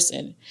your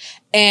person.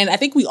 And I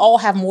think we all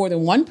have more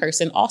than one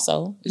person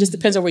also. It just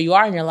depends on where you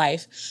are in your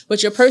life.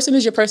 But your person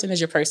is your person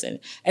is your person.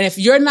 And if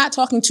you're not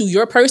talking to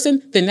your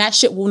person, then that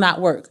shit will not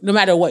work. No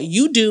matter what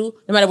you do,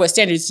 no matter what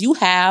standards you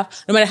have,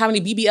 no matter how many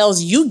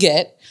BBLs you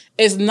get,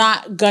 is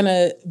not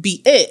gonna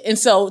be it. And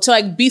so to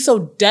like be so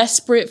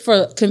desperate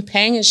for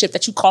companionship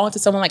that you call into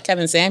someone like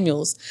Kevin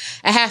Samuels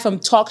and have him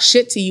talk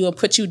shit to you and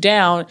put you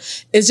down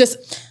is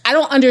just, I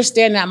don't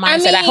understand that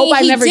mindset. I hope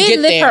I never get there.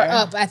 He did lift her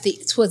up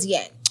towards the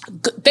end.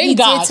 Thank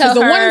God. Because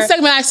the one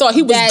segment I saw,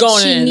 he was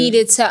going in. She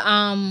needed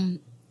to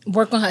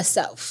work on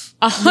herself.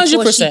 100%.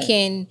 Before she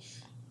can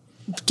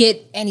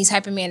get any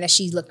type of man that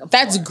she's looking for.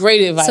 That's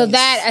great advice. So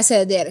that, I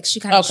said that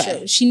she kind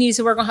of she needs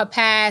to work on her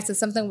past or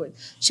something.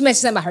 She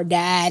mentioned something about her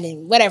dad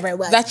and whatever it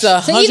was. That's so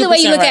either way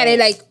you look at it,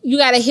 right. like you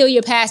got to heal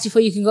your past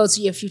before you can go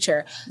to your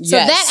future. So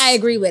that I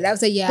agree with. I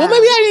was like, yeah. Well,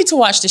 maybe I need to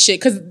watch the shit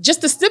because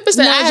just the snippets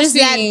that I have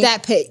seen,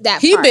 that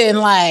he been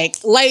like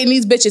lighting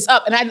these bitches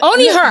up, and I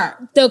only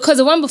her though because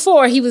the one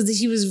before he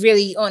was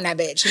really on that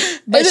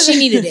bitch, but she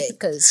needed it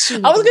because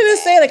I was gonna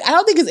say like I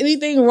don't think there's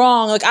anything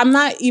wrong. Like I'm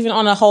not even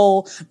on a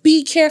whole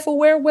be careful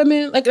where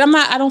women like.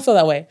 I don't feel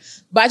that way.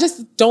 But I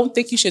just don't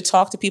think you should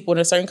talk to people in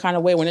a certain kind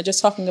of way when they're just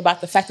talking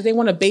about the fact that they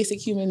want a basic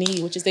human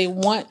need, which is they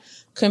want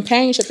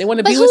companionship. They want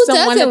to be with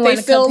someone that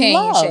they feel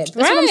loved. That's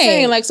what I'm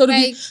saying. Like, so to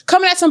be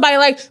coming at somebody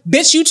like,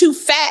 bitch, you too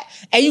fat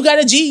and you got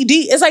a GED.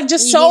 It's like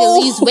just so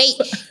need to lose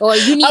weight or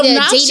you need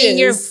to date in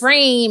your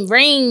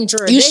range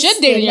or you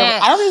should date in your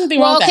range. I don't even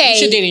think wrong with that. You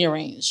should date in your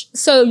range.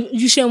 So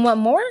you shouldn't want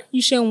more?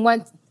 You shouldn't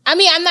want... I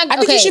mean, I'm not... I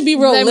think you should be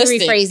realistic let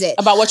me rephrase it.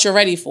 About what you're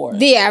ready for.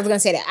 Yeah, I was going to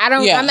say that.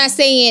 I'm not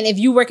saying if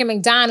you work at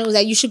McDonald's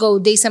that you should go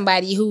date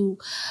somebody who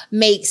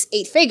makes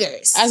 8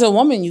 figures. As a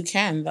woman, you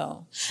can,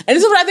 though. And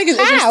this is what I think is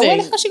interesting. Where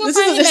the hell she gonna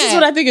find this is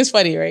what I think is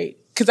funny, right?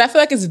 Because I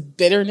feel like it's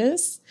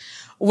bitterness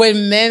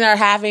when men are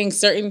having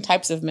certain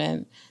types of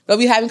men. They'll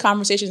be having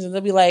conversations and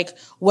they'll be like,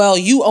 well,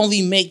 you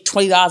only make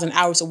 $20 an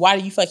hour, so why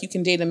do you feel like you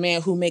can date a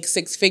man who makes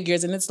 6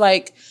 figures? And it's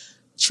like,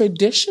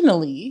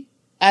 traditionally...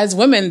 as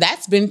women,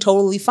 that's been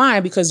totally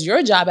fine because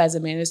your job as a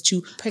man is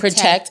to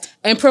protect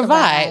and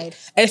provide.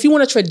 And if you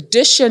want a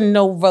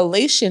traditional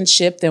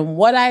relationship, then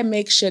what I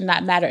make should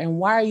not matter. And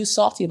why are you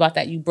salty about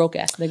that, you broke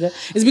ass nigga?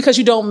 Is it because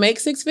you don't make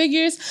 6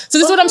 figures? So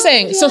this is what I'm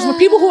saying. Yeah. So for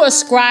people who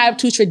ascribe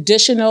to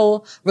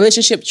traditional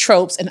relationship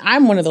tropes, and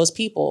I'm one of those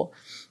people,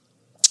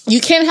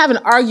 you can't have an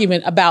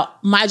argument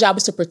about my job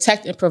is to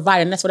protect and provide,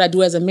 and that's what I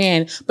do as a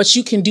man, but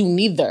you can do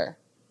neither.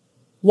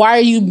 Why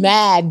are you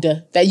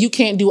mad that you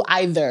can't do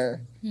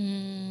either?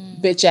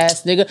 Bitch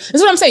ass nigga. That's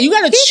what I'm saying. You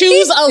gotta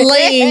choose a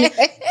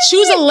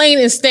lane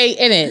and stay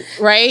in it,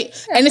 right?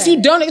 Okay. And if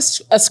you don't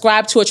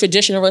ascribe to a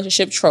traditional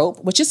relationship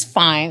trope, which is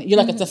fine, you're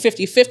like, it's a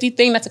 50-50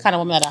 thing. That's the kind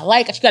of woman that I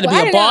like. You gotta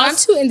be a boss. I'm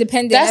too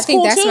independent. I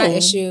think that's my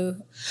issue.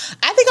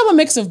 I think I'm a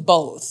mix of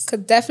both. Cause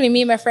definitely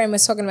me and my friend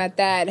was talking about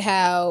that,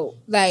 how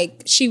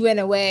like she went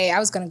away. I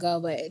was gonna go,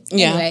 but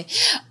anyway.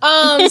 So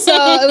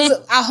it was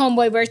our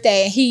homeboy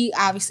birthday and he's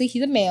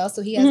a male,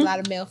 so he has a lot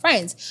of male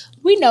friends.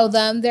 We know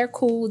them, they're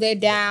cool, they're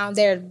down,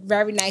 they're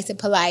very nice and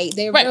polite,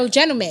 they're real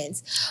gentlemen.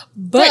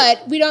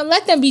 But we don't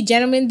let them be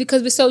gentlemen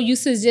because we're so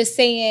used to just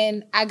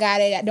saying, I got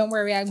it, don't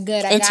worry, I'm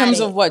good, I got it. In terms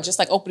of what? Just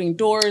like opening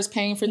doors,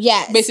 paying for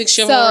basic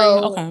chivalry?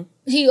 So, okay.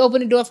 He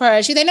opened the door for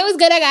her. She's like, no, it's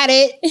good, I got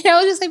it. And I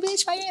was just like,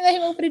 bitch, why you ain't let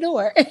him open the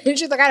door? And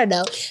she's like, I don't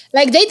know.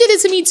 Like, they did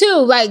it to me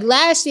too. Like,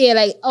 last year,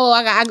 like,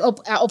 I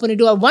opened the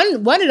door. One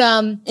of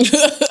them,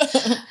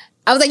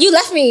 I was like, you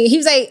left me. He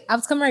was like, I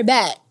was coming right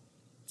back.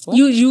 What?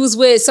 You was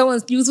with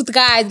the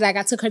guys. Like,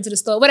 I took her to the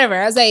store, whatever.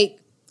 I was like,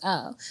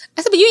 oh.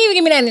 I said, but you didn't even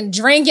give me nothing to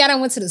drink. Y'all done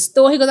went to the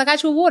store. He goes, I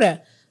got you a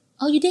water.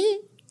 Oh, you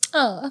did?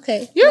 Oh,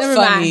 okay. You're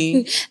funny.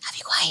 I'll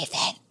be quiet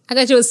then. I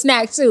got you a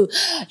snack too.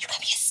 You got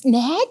me a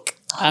snack?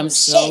 I'm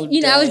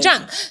shit, I was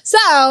drunk. So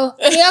I was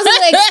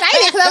really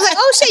excited because I was like,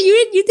 oh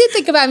shit, you did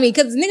think about me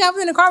because nigga, I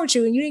was in the car with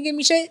you and you didn't give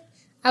me shit.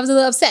 I was a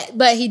little upset,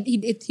 but he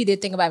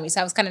did think about me,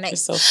 so I was kind of nice.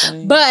 It's so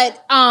funny.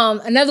 But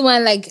another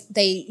one, like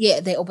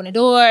they open the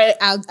door.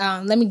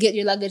 I'll let me get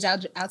your luggage.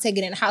 I'll take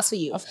it in the house for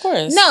you. Of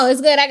course. No,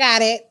 it's good. I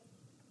got it.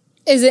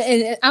 Is it?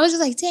 And I was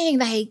just like, dang,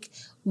 like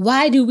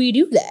why do we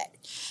do that?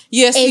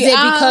 Yes. Is it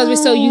because we're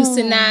so used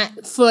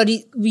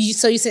to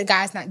so used to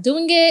guys not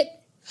doing it?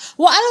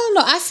 Well, I don't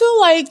know. I feel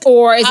like,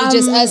 or is it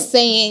just us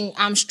saying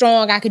I'm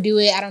strong, I could do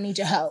it, I don't need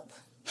your help?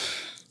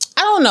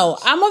 I don't know.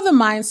 I'm of the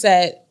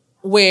mindset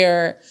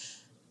where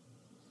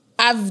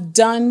I've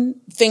done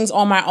things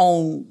on my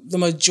own the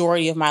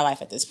majority of my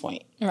life at this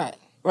point. Right.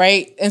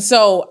 Right? And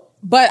so,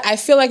 but I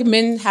feel like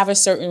men have a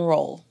certain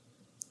role.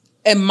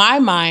 In my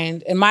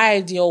mind, in my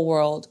ideal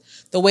world,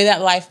 the way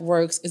that life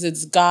works is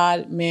it's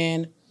God,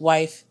 man,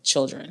 wife,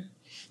 children.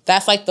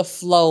 That's like the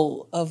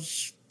flow of,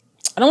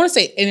 I don't want to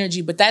say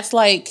energy, but that's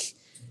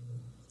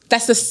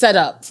the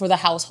setup for the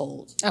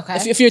household. Okay.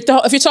 If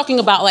you're talking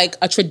about like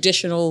a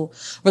traditional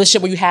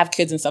relationship where you have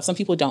kids and stuff, some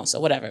people don't, so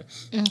whatever.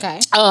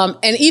 Okay.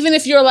 And even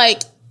if you're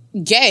like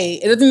gay,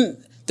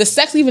 the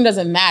sex even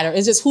doesn't matter.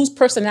 It's just whose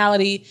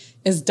personality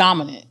is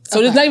dominant. So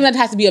It's not even that it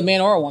has to be a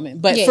man or a woman.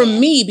 But for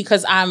me,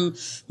 because I'm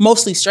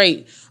mostly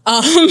straight,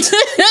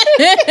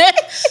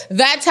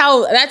 that's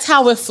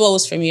how it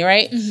flows for me,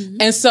 right? Mm-hmm.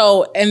 And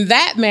so in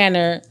that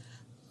manner,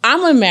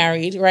 I'm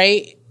unmarried,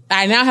 right?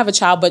 I now have a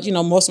child, but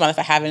most of my life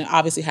I haven't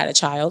obviously had a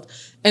child.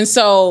 And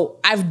so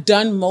I've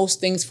done most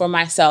things for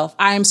myself.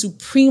 I am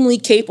supremely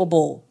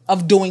capable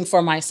of doing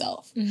for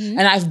myself. Mm-hmm.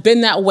 And I've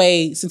been that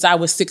way since I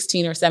was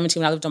 16 or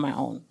 17 when I lived on my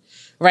own.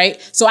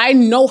 Right? So I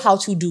know how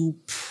to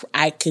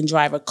I can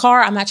drive a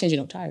car. I'm not changing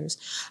no tires.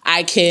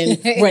 I can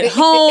rent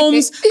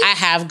homes. I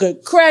have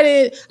good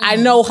credit. Mm-hmm. I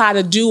know how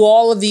to do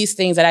all of these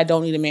things that I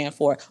don't need a man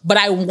for. But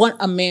I want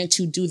a man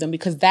to do them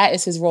because that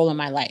is his role in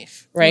my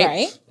life.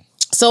 Right?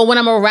 So when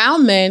I'm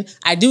around men,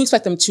 I do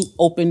expect them to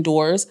open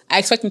doors. I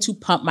expect them to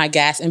pump my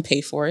gas and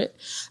pay for it.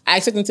 I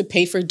expect them to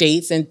pay for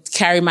dates and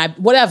carry my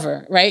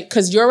whatever, right?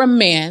 Because you're a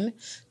man.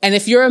 And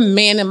if you're a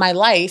man in my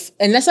life,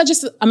 and that's not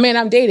just a man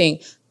I'm dating,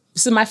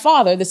 this is my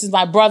father, this is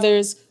my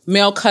brothers,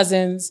 male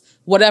cousins,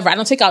 whatever. I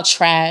don't take out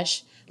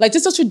trash. Like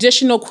just those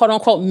traditional quote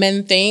unquote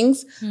men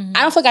things,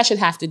 I don't feel like I should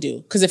have to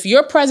do. Because if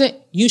you're present,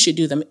 you should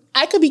do them.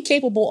 I could be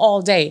capable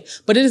all day,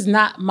 but it is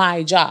not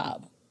my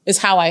job, is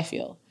how I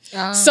feel.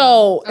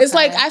 So it's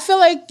like, I feel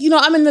like,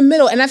 I'm in the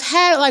middle, and I've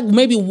had like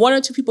maybe one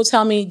or two people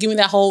tell me, give me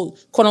that whole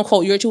quote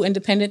unquote, you're too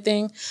independent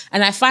thing.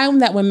 And I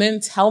find that when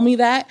men tell me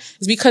that,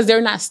 it's because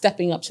they're not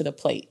stepping up to the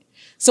plate.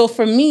 So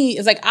for me,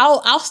 it's like,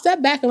 I'll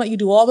step back and let you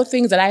do all the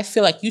things that I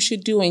feel like you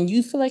should do and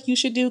you feel like you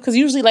should do. Cause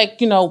usually like,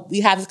 we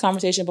have this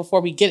conversation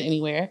before we get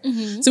anywhere.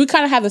 Mm-hmm. So we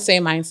kind of have the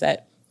same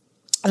mindset.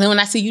 And then when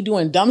I see you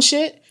doing dumb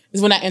shit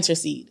is when I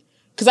intercede.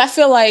 Cause I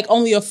feel like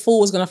only a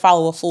fool is going to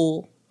follow a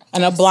fool.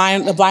 And a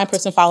blind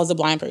person follows a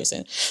blind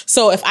person.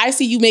 So if I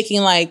see you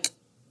making like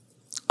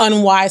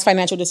unwise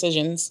financial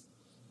decisions,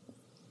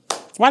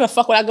 why the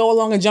fuck would I go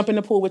along and jump in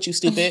the pool with you,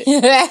 stupid?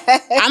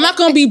 I'm not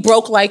going to be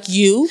broke like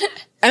you.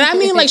 And I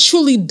mean like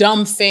truly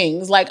dumb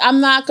things. Like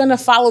I'm not going to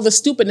follow the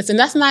stupidness. And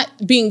that's not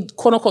being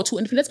quote unquote too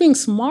independent. That's being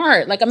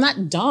smart. Like I'm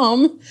not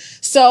dumb.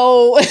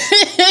 So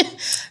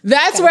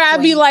that's where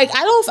I'd be like,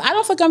 I don't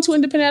feel like I'm too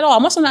independent at all.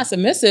 I'm also not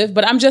submissive,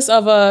 but I'm just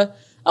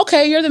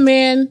okay, you're the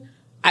man.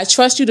 I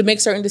trust you to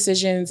make certain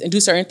decisions and do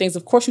certain things.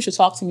 Of course, you should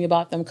talk to me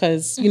about them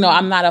because,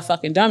 I'm not a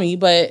fucking dummy,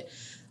 but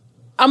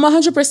I'm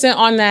 100%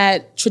 on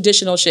that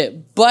traditional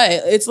shit. But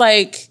it's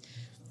like,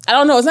 I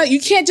don't know. It's not, you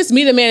can't just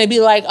meet a man and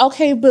be like,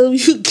 okay, boo,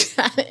 you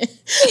got it.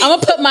 I'm going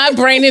to put my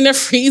brain in the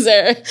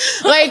freezer.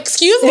 Like,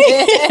 excuse me.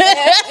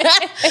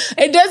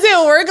 It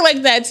doesn't work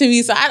like that to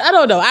me. So I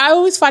don't know. I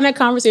always find that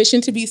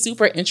conversation to be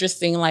super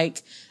interesting.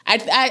 Like,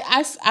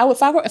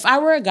 if I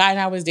were a guy and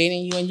I was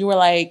dating you and you were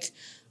like,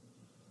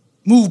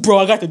 move, bro,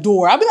 I got the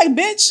door, I'll be like,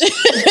 bitch.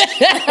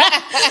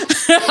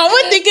 I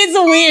would think it's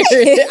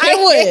weird.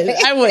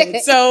 I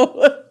would.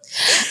 So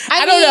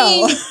I don't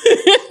know.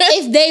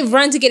 If they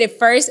run to get it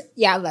first,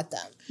 yeah, I'll let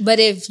them. But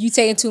if you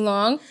taking too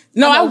long,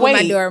 I wait.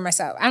 My door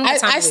myself.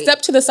 I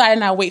step to the side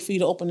and I wait for you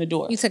to open the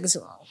door. You took it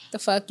too long. The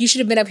fuck? You should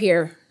have been up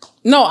here.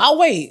 No, I'll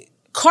wait.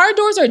 Car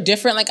doors are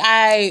different. Like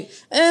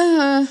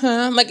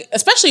like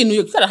especially in New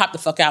York, you gotta hop the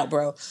fuck out,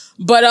 bro.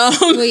 But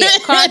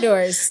car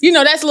doors.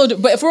 That's a little.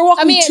 But if we're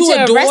walking to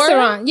a door,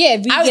 restaurant,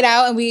 if we get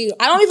out and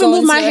I don't even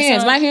move my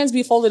hands. My hands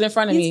be folded in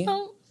front of me.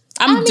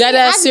 I'm dead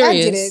ass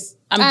serious.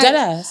 I'm dead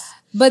ass.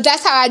 But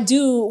that's how I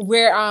do.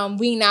 Where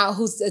weeding out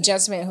who's a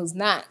gentleman, who's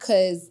not,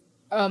 because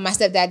my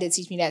stepdad did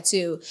teach me that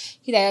too.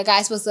 He's like, a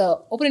guy's supposed to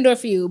open the door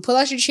for you, pull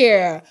out your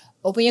chair.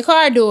 Open your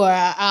car door.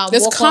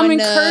 There's common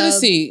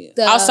courtesy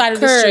outside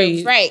of the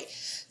street. Right.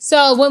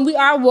 So when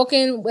I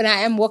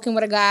am walking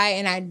with a guy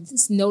and I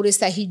notice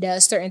that he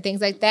does certain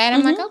things like that,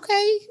 I'm like,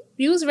 okay,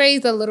 you was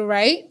raised a little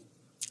right.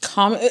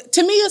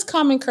 To me, it's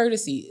common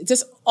courtesy. It's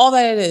just all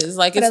that it is.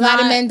 Like, but a lot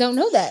of men don't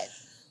know that.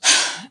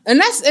 And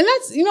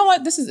that's you know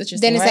what? This is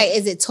interesting. Then it's like,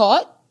 is it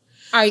taught?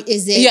 Or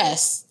is it?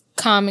 Yes.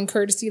 common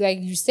courtesy, like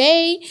you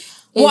say?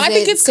 Well, I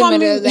think it's similar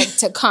common, like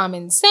to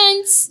common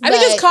sense. I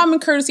think it's common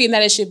courtesy and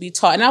that it should be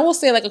taught. And I will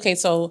say, like, okay,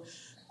 so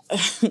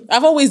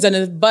I've always done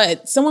it,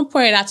 but someone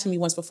pointed out to me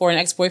once before, an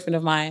ex-boyfriend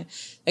of mine,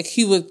 like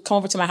he would come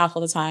over to my house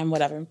all the time,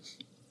 whatever.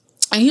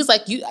 And he was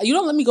like, you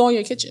don't let me go in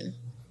your kitchen.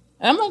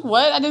 And I'm like,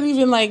 what? I didn't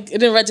even it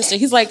didn't register.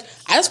 He's like,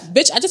 I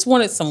just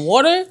wanted some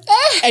water.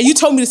 And you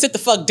told me to sit the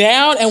fuck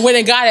down and went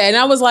and got it. And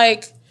I was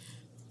like,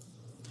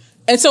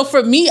 and so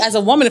for me as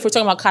a woman, if we're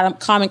talking about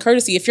common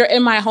courtesy, if you're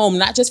in my home,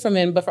 not just for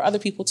men, but for other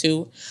people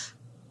too,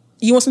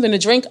 you want something to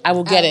drink, I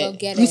will get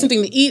it. You need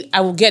something to eat, I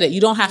will get it. You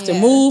don't have to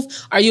move.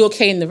 Are you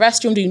okay in the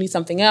restroom? Do you need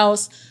something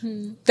else?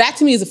 That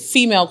to me is a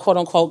female, quote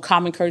unquote,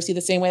 common courtesy,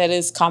 the same way that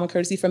is common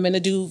courtesy for men to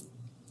do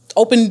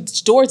open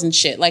doors and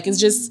shit. Like, it's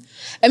just,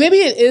 and maybe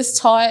it is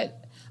taught,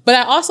 but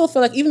I also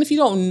feel like even if you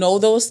don't know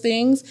those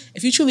things,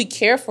 if you truly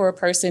care for a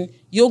person,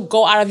 you'll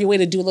go out of your way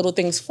to do little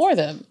things for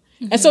them.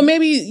 And so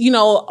maybe,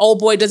 old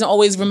boy doesn't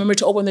always remember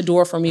to open the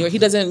door for me, or he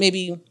doesn't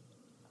maybe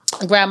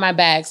grab my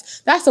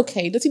bags. That's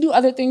okay. Does he do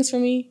other things for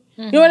me?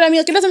 You know what I mean?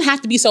 Like, it doesn't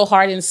have to be so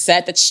hard and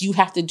set that you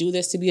have to do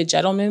this to be a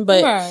gentleman,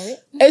 but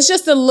it's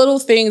just the little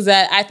things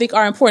that I think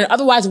are important.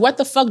 Otherwise, what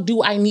the fuck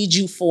do I need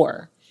you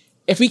for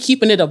if we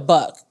keeping it a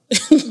buck?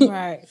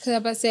 Right. Because I'm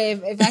about to say,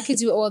 if I could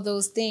do all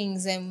those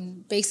things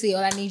and basically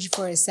all I need you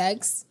for is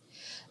sex,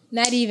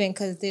 not even,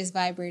 because there's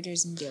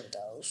vibrators and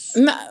dildos.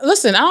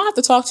 Listen, I don't have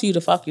to talk to you to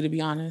fuck you, to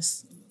be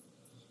honest.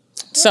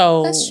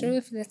 So that's true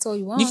if that's all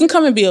you want. You can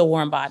come and be a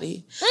warm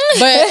body.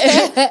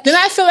 But then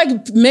I feel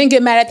like men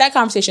get mad at that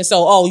conversation.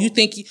 So, you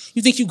think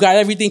you got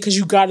everything because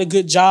you got a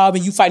good job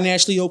and you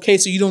financially okay,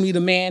 so you don't need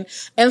a man.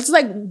 And it's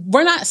like,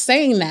 we're not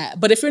saying that.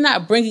 But if you're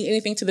not bringing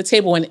anything to the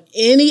table in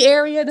any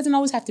area, it doesn't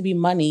always have to be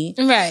money.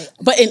 Right.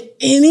 But in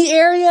any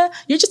area,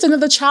 you're just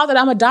another child that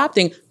I'm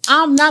adopting.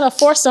 I'm not a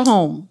foster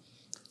home.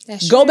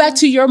 That's Go true. back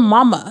to your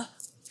mama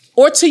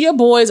or to your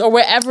boys or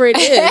wherever it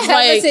is.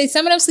 I would say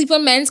some of them sleep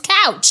on men's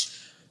couch.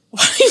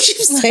 Why do you keep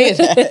saying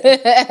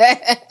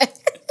that?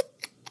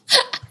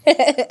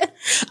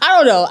 I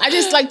don't know. I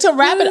just like to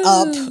wrap it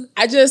up.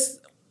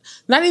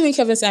 Not even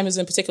Kevin Samuels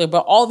in particular,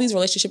 but all these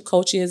relationship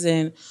coaches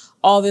and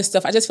all this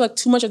stuff. I just feel like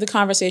too much of the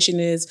conversation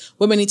is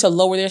women need to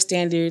lower their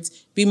standards,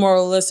 be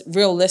more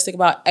realistic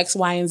about X,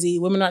 Y, and Z.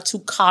 Women are too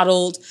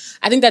coddled.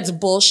 I think that's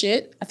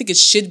bullshit. I think it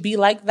should be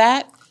like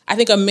that. I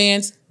think a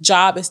man's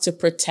job is to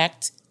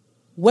protect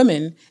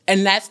women,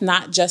 and that's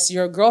not just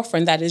your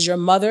girlfriend. That is your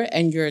mother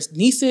and your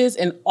nieces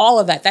and all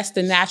of that. That's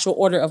the natural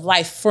order of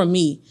life for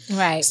me.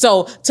 Right.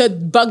 So to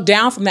bug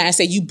down from that and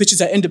say you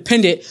bitches are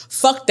independent,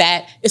 fuck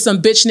that. It's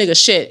some bitch nigga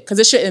shit, because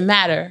it shouldn't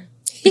matter,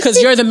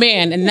 because you're the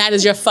man and that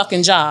is your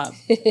fucking job.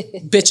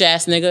 Bitch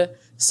ass nigga.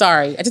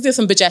 Sorry, I just did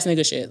some bitch ass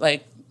nigga shit.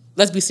 Like,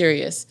 let's be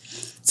serious.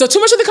 So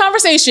too much of the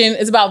conversation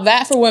is about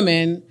that for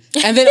women.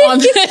 And then on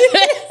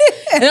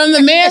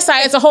the man's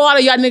side, it's a whole lot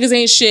of y'all niggas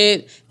ain't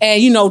shit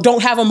and,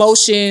 don't have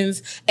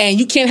emotions and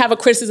you can't have a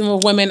criticism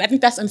of women. I think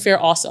that's unfair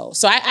also.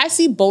 So I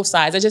see both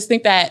sides. I just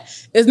think that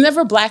it's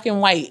never black and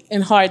white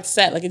and hard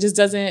set. Like, it just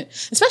doesn't,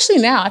 especially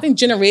now. I think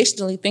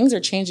generationally, things are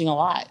changing a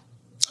lot.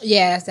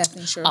 Yeah, that's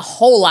definitely true. A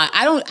whole lot.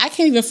 I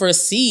can't even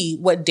foresee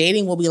what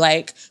dating will be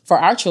like for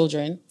our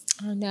children.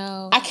 Oh,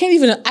 no. I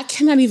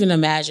cannot even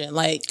imagine.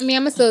 Like, I'm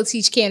going to still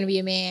teach Cam to be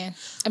a man.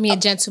 A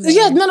gentleman.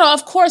 Yeah, no,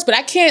 of course. But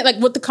I can't,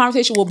 what the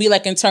conversation will be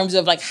like in terms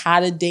of, how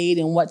to date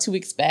and what to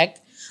expect.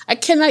 I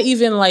cannot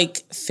even,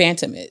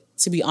 phantom it,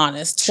 to be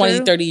honest,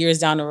 20, 30 years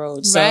down the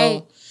road. So,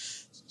 right.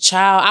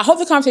 Child, I hope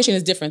the conversation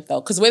is different,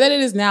 though. Because the way that it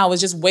is now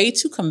is just way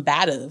too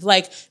combative.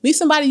 Meet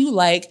somebody you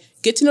like,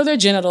 get to know their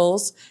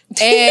genitals,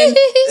 and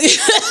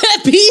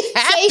be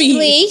happy.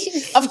 Safely.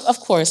 Of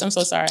course. I'm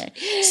so sorry.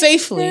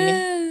 Safely.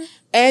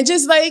 And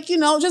just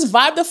just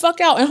vibe the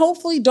fuck out and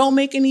hopefully don't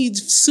make any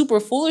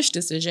super foolish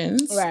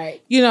decisions.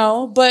 Right.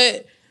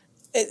 But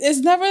it's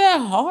never that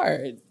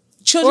hard.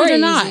 Children are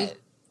not.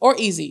 Or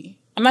easy.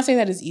 I'm not saying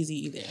that it's easy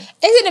either.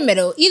 It's in the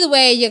middle. Either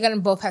way, you're going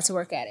to both have to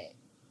work at it.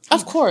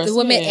 Of course. The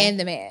woman and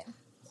the man.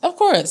 Of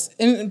course.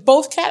 In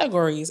both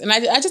categories. And I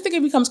just think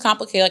it becomes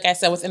complicated, like I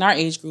said, within our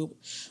age group,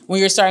 when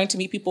you're starting to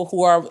meet people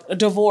who are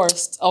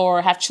divorced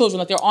or have children,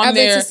 like they're on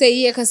their... I was to say,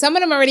 yeah, because some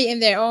of them are already in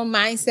their own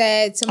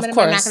mindset. Some of them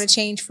are not going to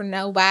change for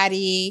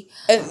nobody.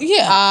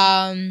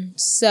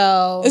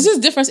 So... It's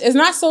just different. It's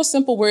not so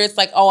simple where it's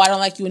like, oh, I don't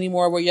like you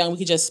anymore. We're young. We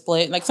could just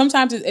split. Like,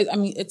 sometimes,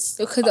 it's...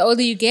 Because the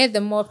older you get,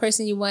 the more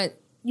person you want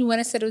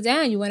to settle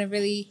down. You want to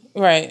really...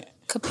 Right.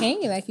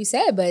 Companion, like you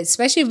said, but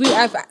especially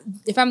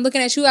if I'm looking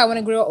at you, I want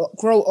to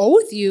grow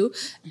old with you.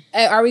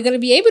 Are we going to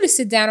be able to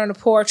sit down on the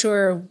porch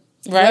or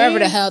wherever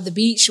the hell, the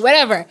beach,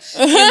 whatever,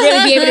 and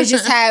really be able to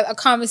just have a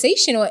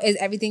conversation, or is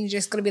everything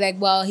just going to be like,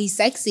 well, he's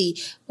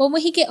sexy? Well,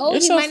 when he get old,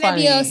 he might not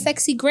be a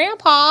sexy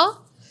grandpa.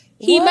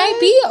 He might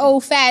be an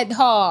old fat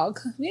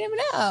hog. You never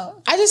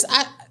know.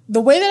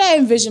 The way that I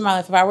envision my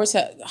life, if I were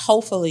to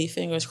hopefully,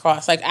 fingers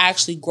crossed,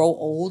 actually grow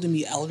old and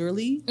be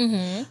elderly,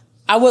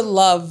 I would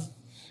love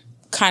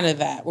kind of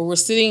that, where we're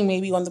sitting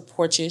maybe on the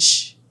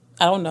porch-ish,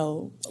 I don't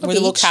know where the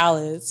locale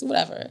is,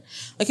 whatever.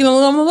 Like, you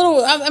know, I'm a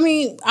little, I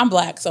mean, I'm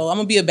black, so I'm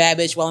going to be a bad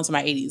bitch well into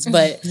my 80s.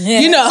 But,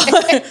 you know,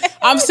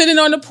 I'm sitting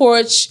on the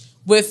porch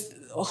with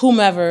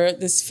whomever,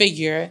 this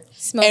figure.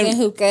 Smoking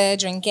hookah,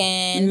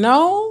 drinking.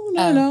 No.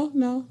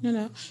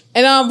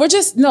 And we're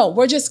just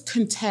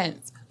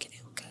content. Smoking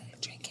hookah,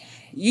 drinking.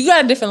 You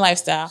got a different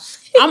lifestyle.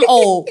 I'm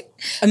old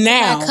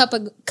now. A cup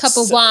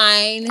of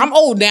wine. I'm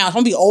old now. I'm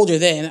going to be older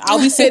then. I'll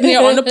be sitting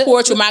there on the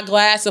porch with my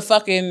glass of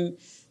fucking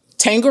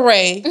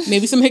Tanqueray,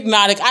 maybe some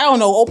Hypnotic. I don't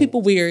know. Old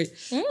people weird.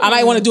 I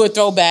might want to do a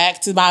throwback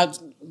to my...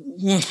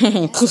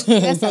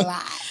 That's a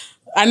lot.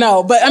 I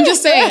know, but I'm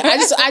just saying, I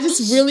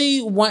just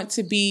really want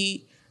to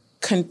be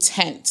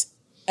content.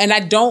 And I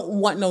don't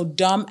want no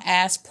dumb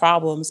ass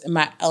problems in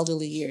my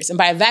elderly years. And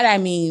by that I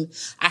mean,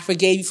 I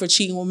forgave you for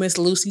cheating with Miss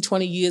Lucy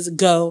 20 years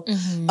ago.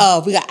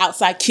 Mm-hmm. We got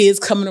outside kids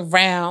coming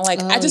around.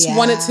 Like, I just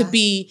want it to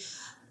be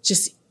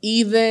just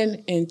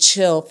even and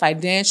chill,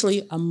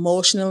 financially,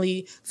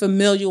 emotionally,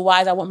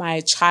 familial-wise. I want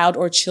my child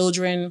or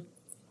children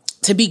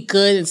to be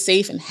good and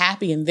safe and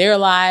happy in their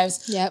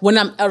lives. Yep. When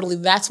I'm elderly,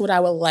 that's what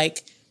I would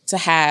like to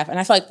have. And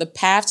I feel like the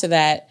path to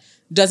that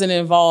doesn't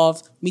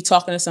involve me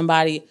talking to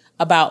somebody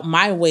about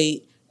my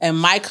weight and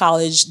my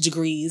college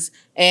degrees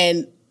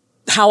and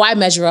how I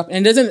measure up. And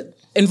it doesn't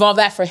involve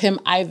that for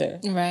him either.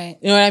 Right.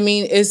 You know what I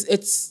mean?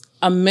 It's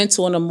a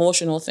mental and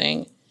emotional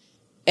thing.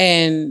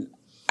 And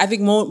I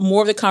think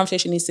more of the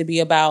conversation needs to be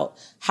about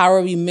how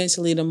are we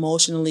mentally and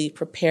emotionally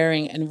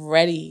preparing and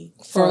ready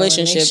for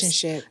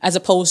relationships as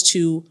opposed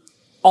to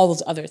all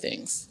those other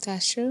things.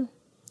 That's true.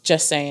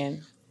 Just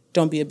saying,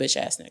 don't be a bitch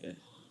ass nigga.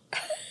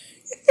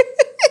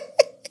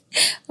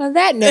 On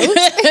that note,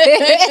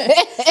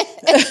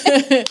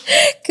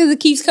 because it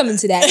keeps coming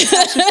to that.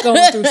 She's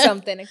going through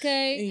something,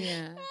 okay?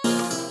 Yeah.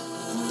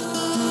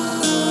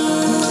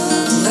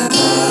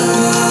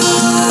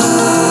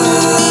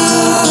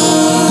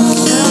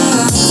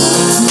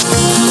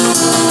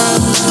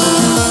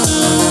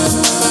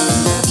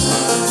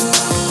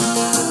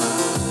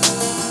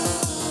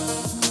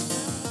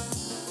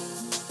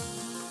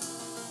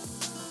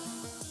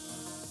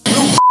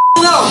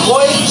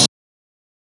 Boy.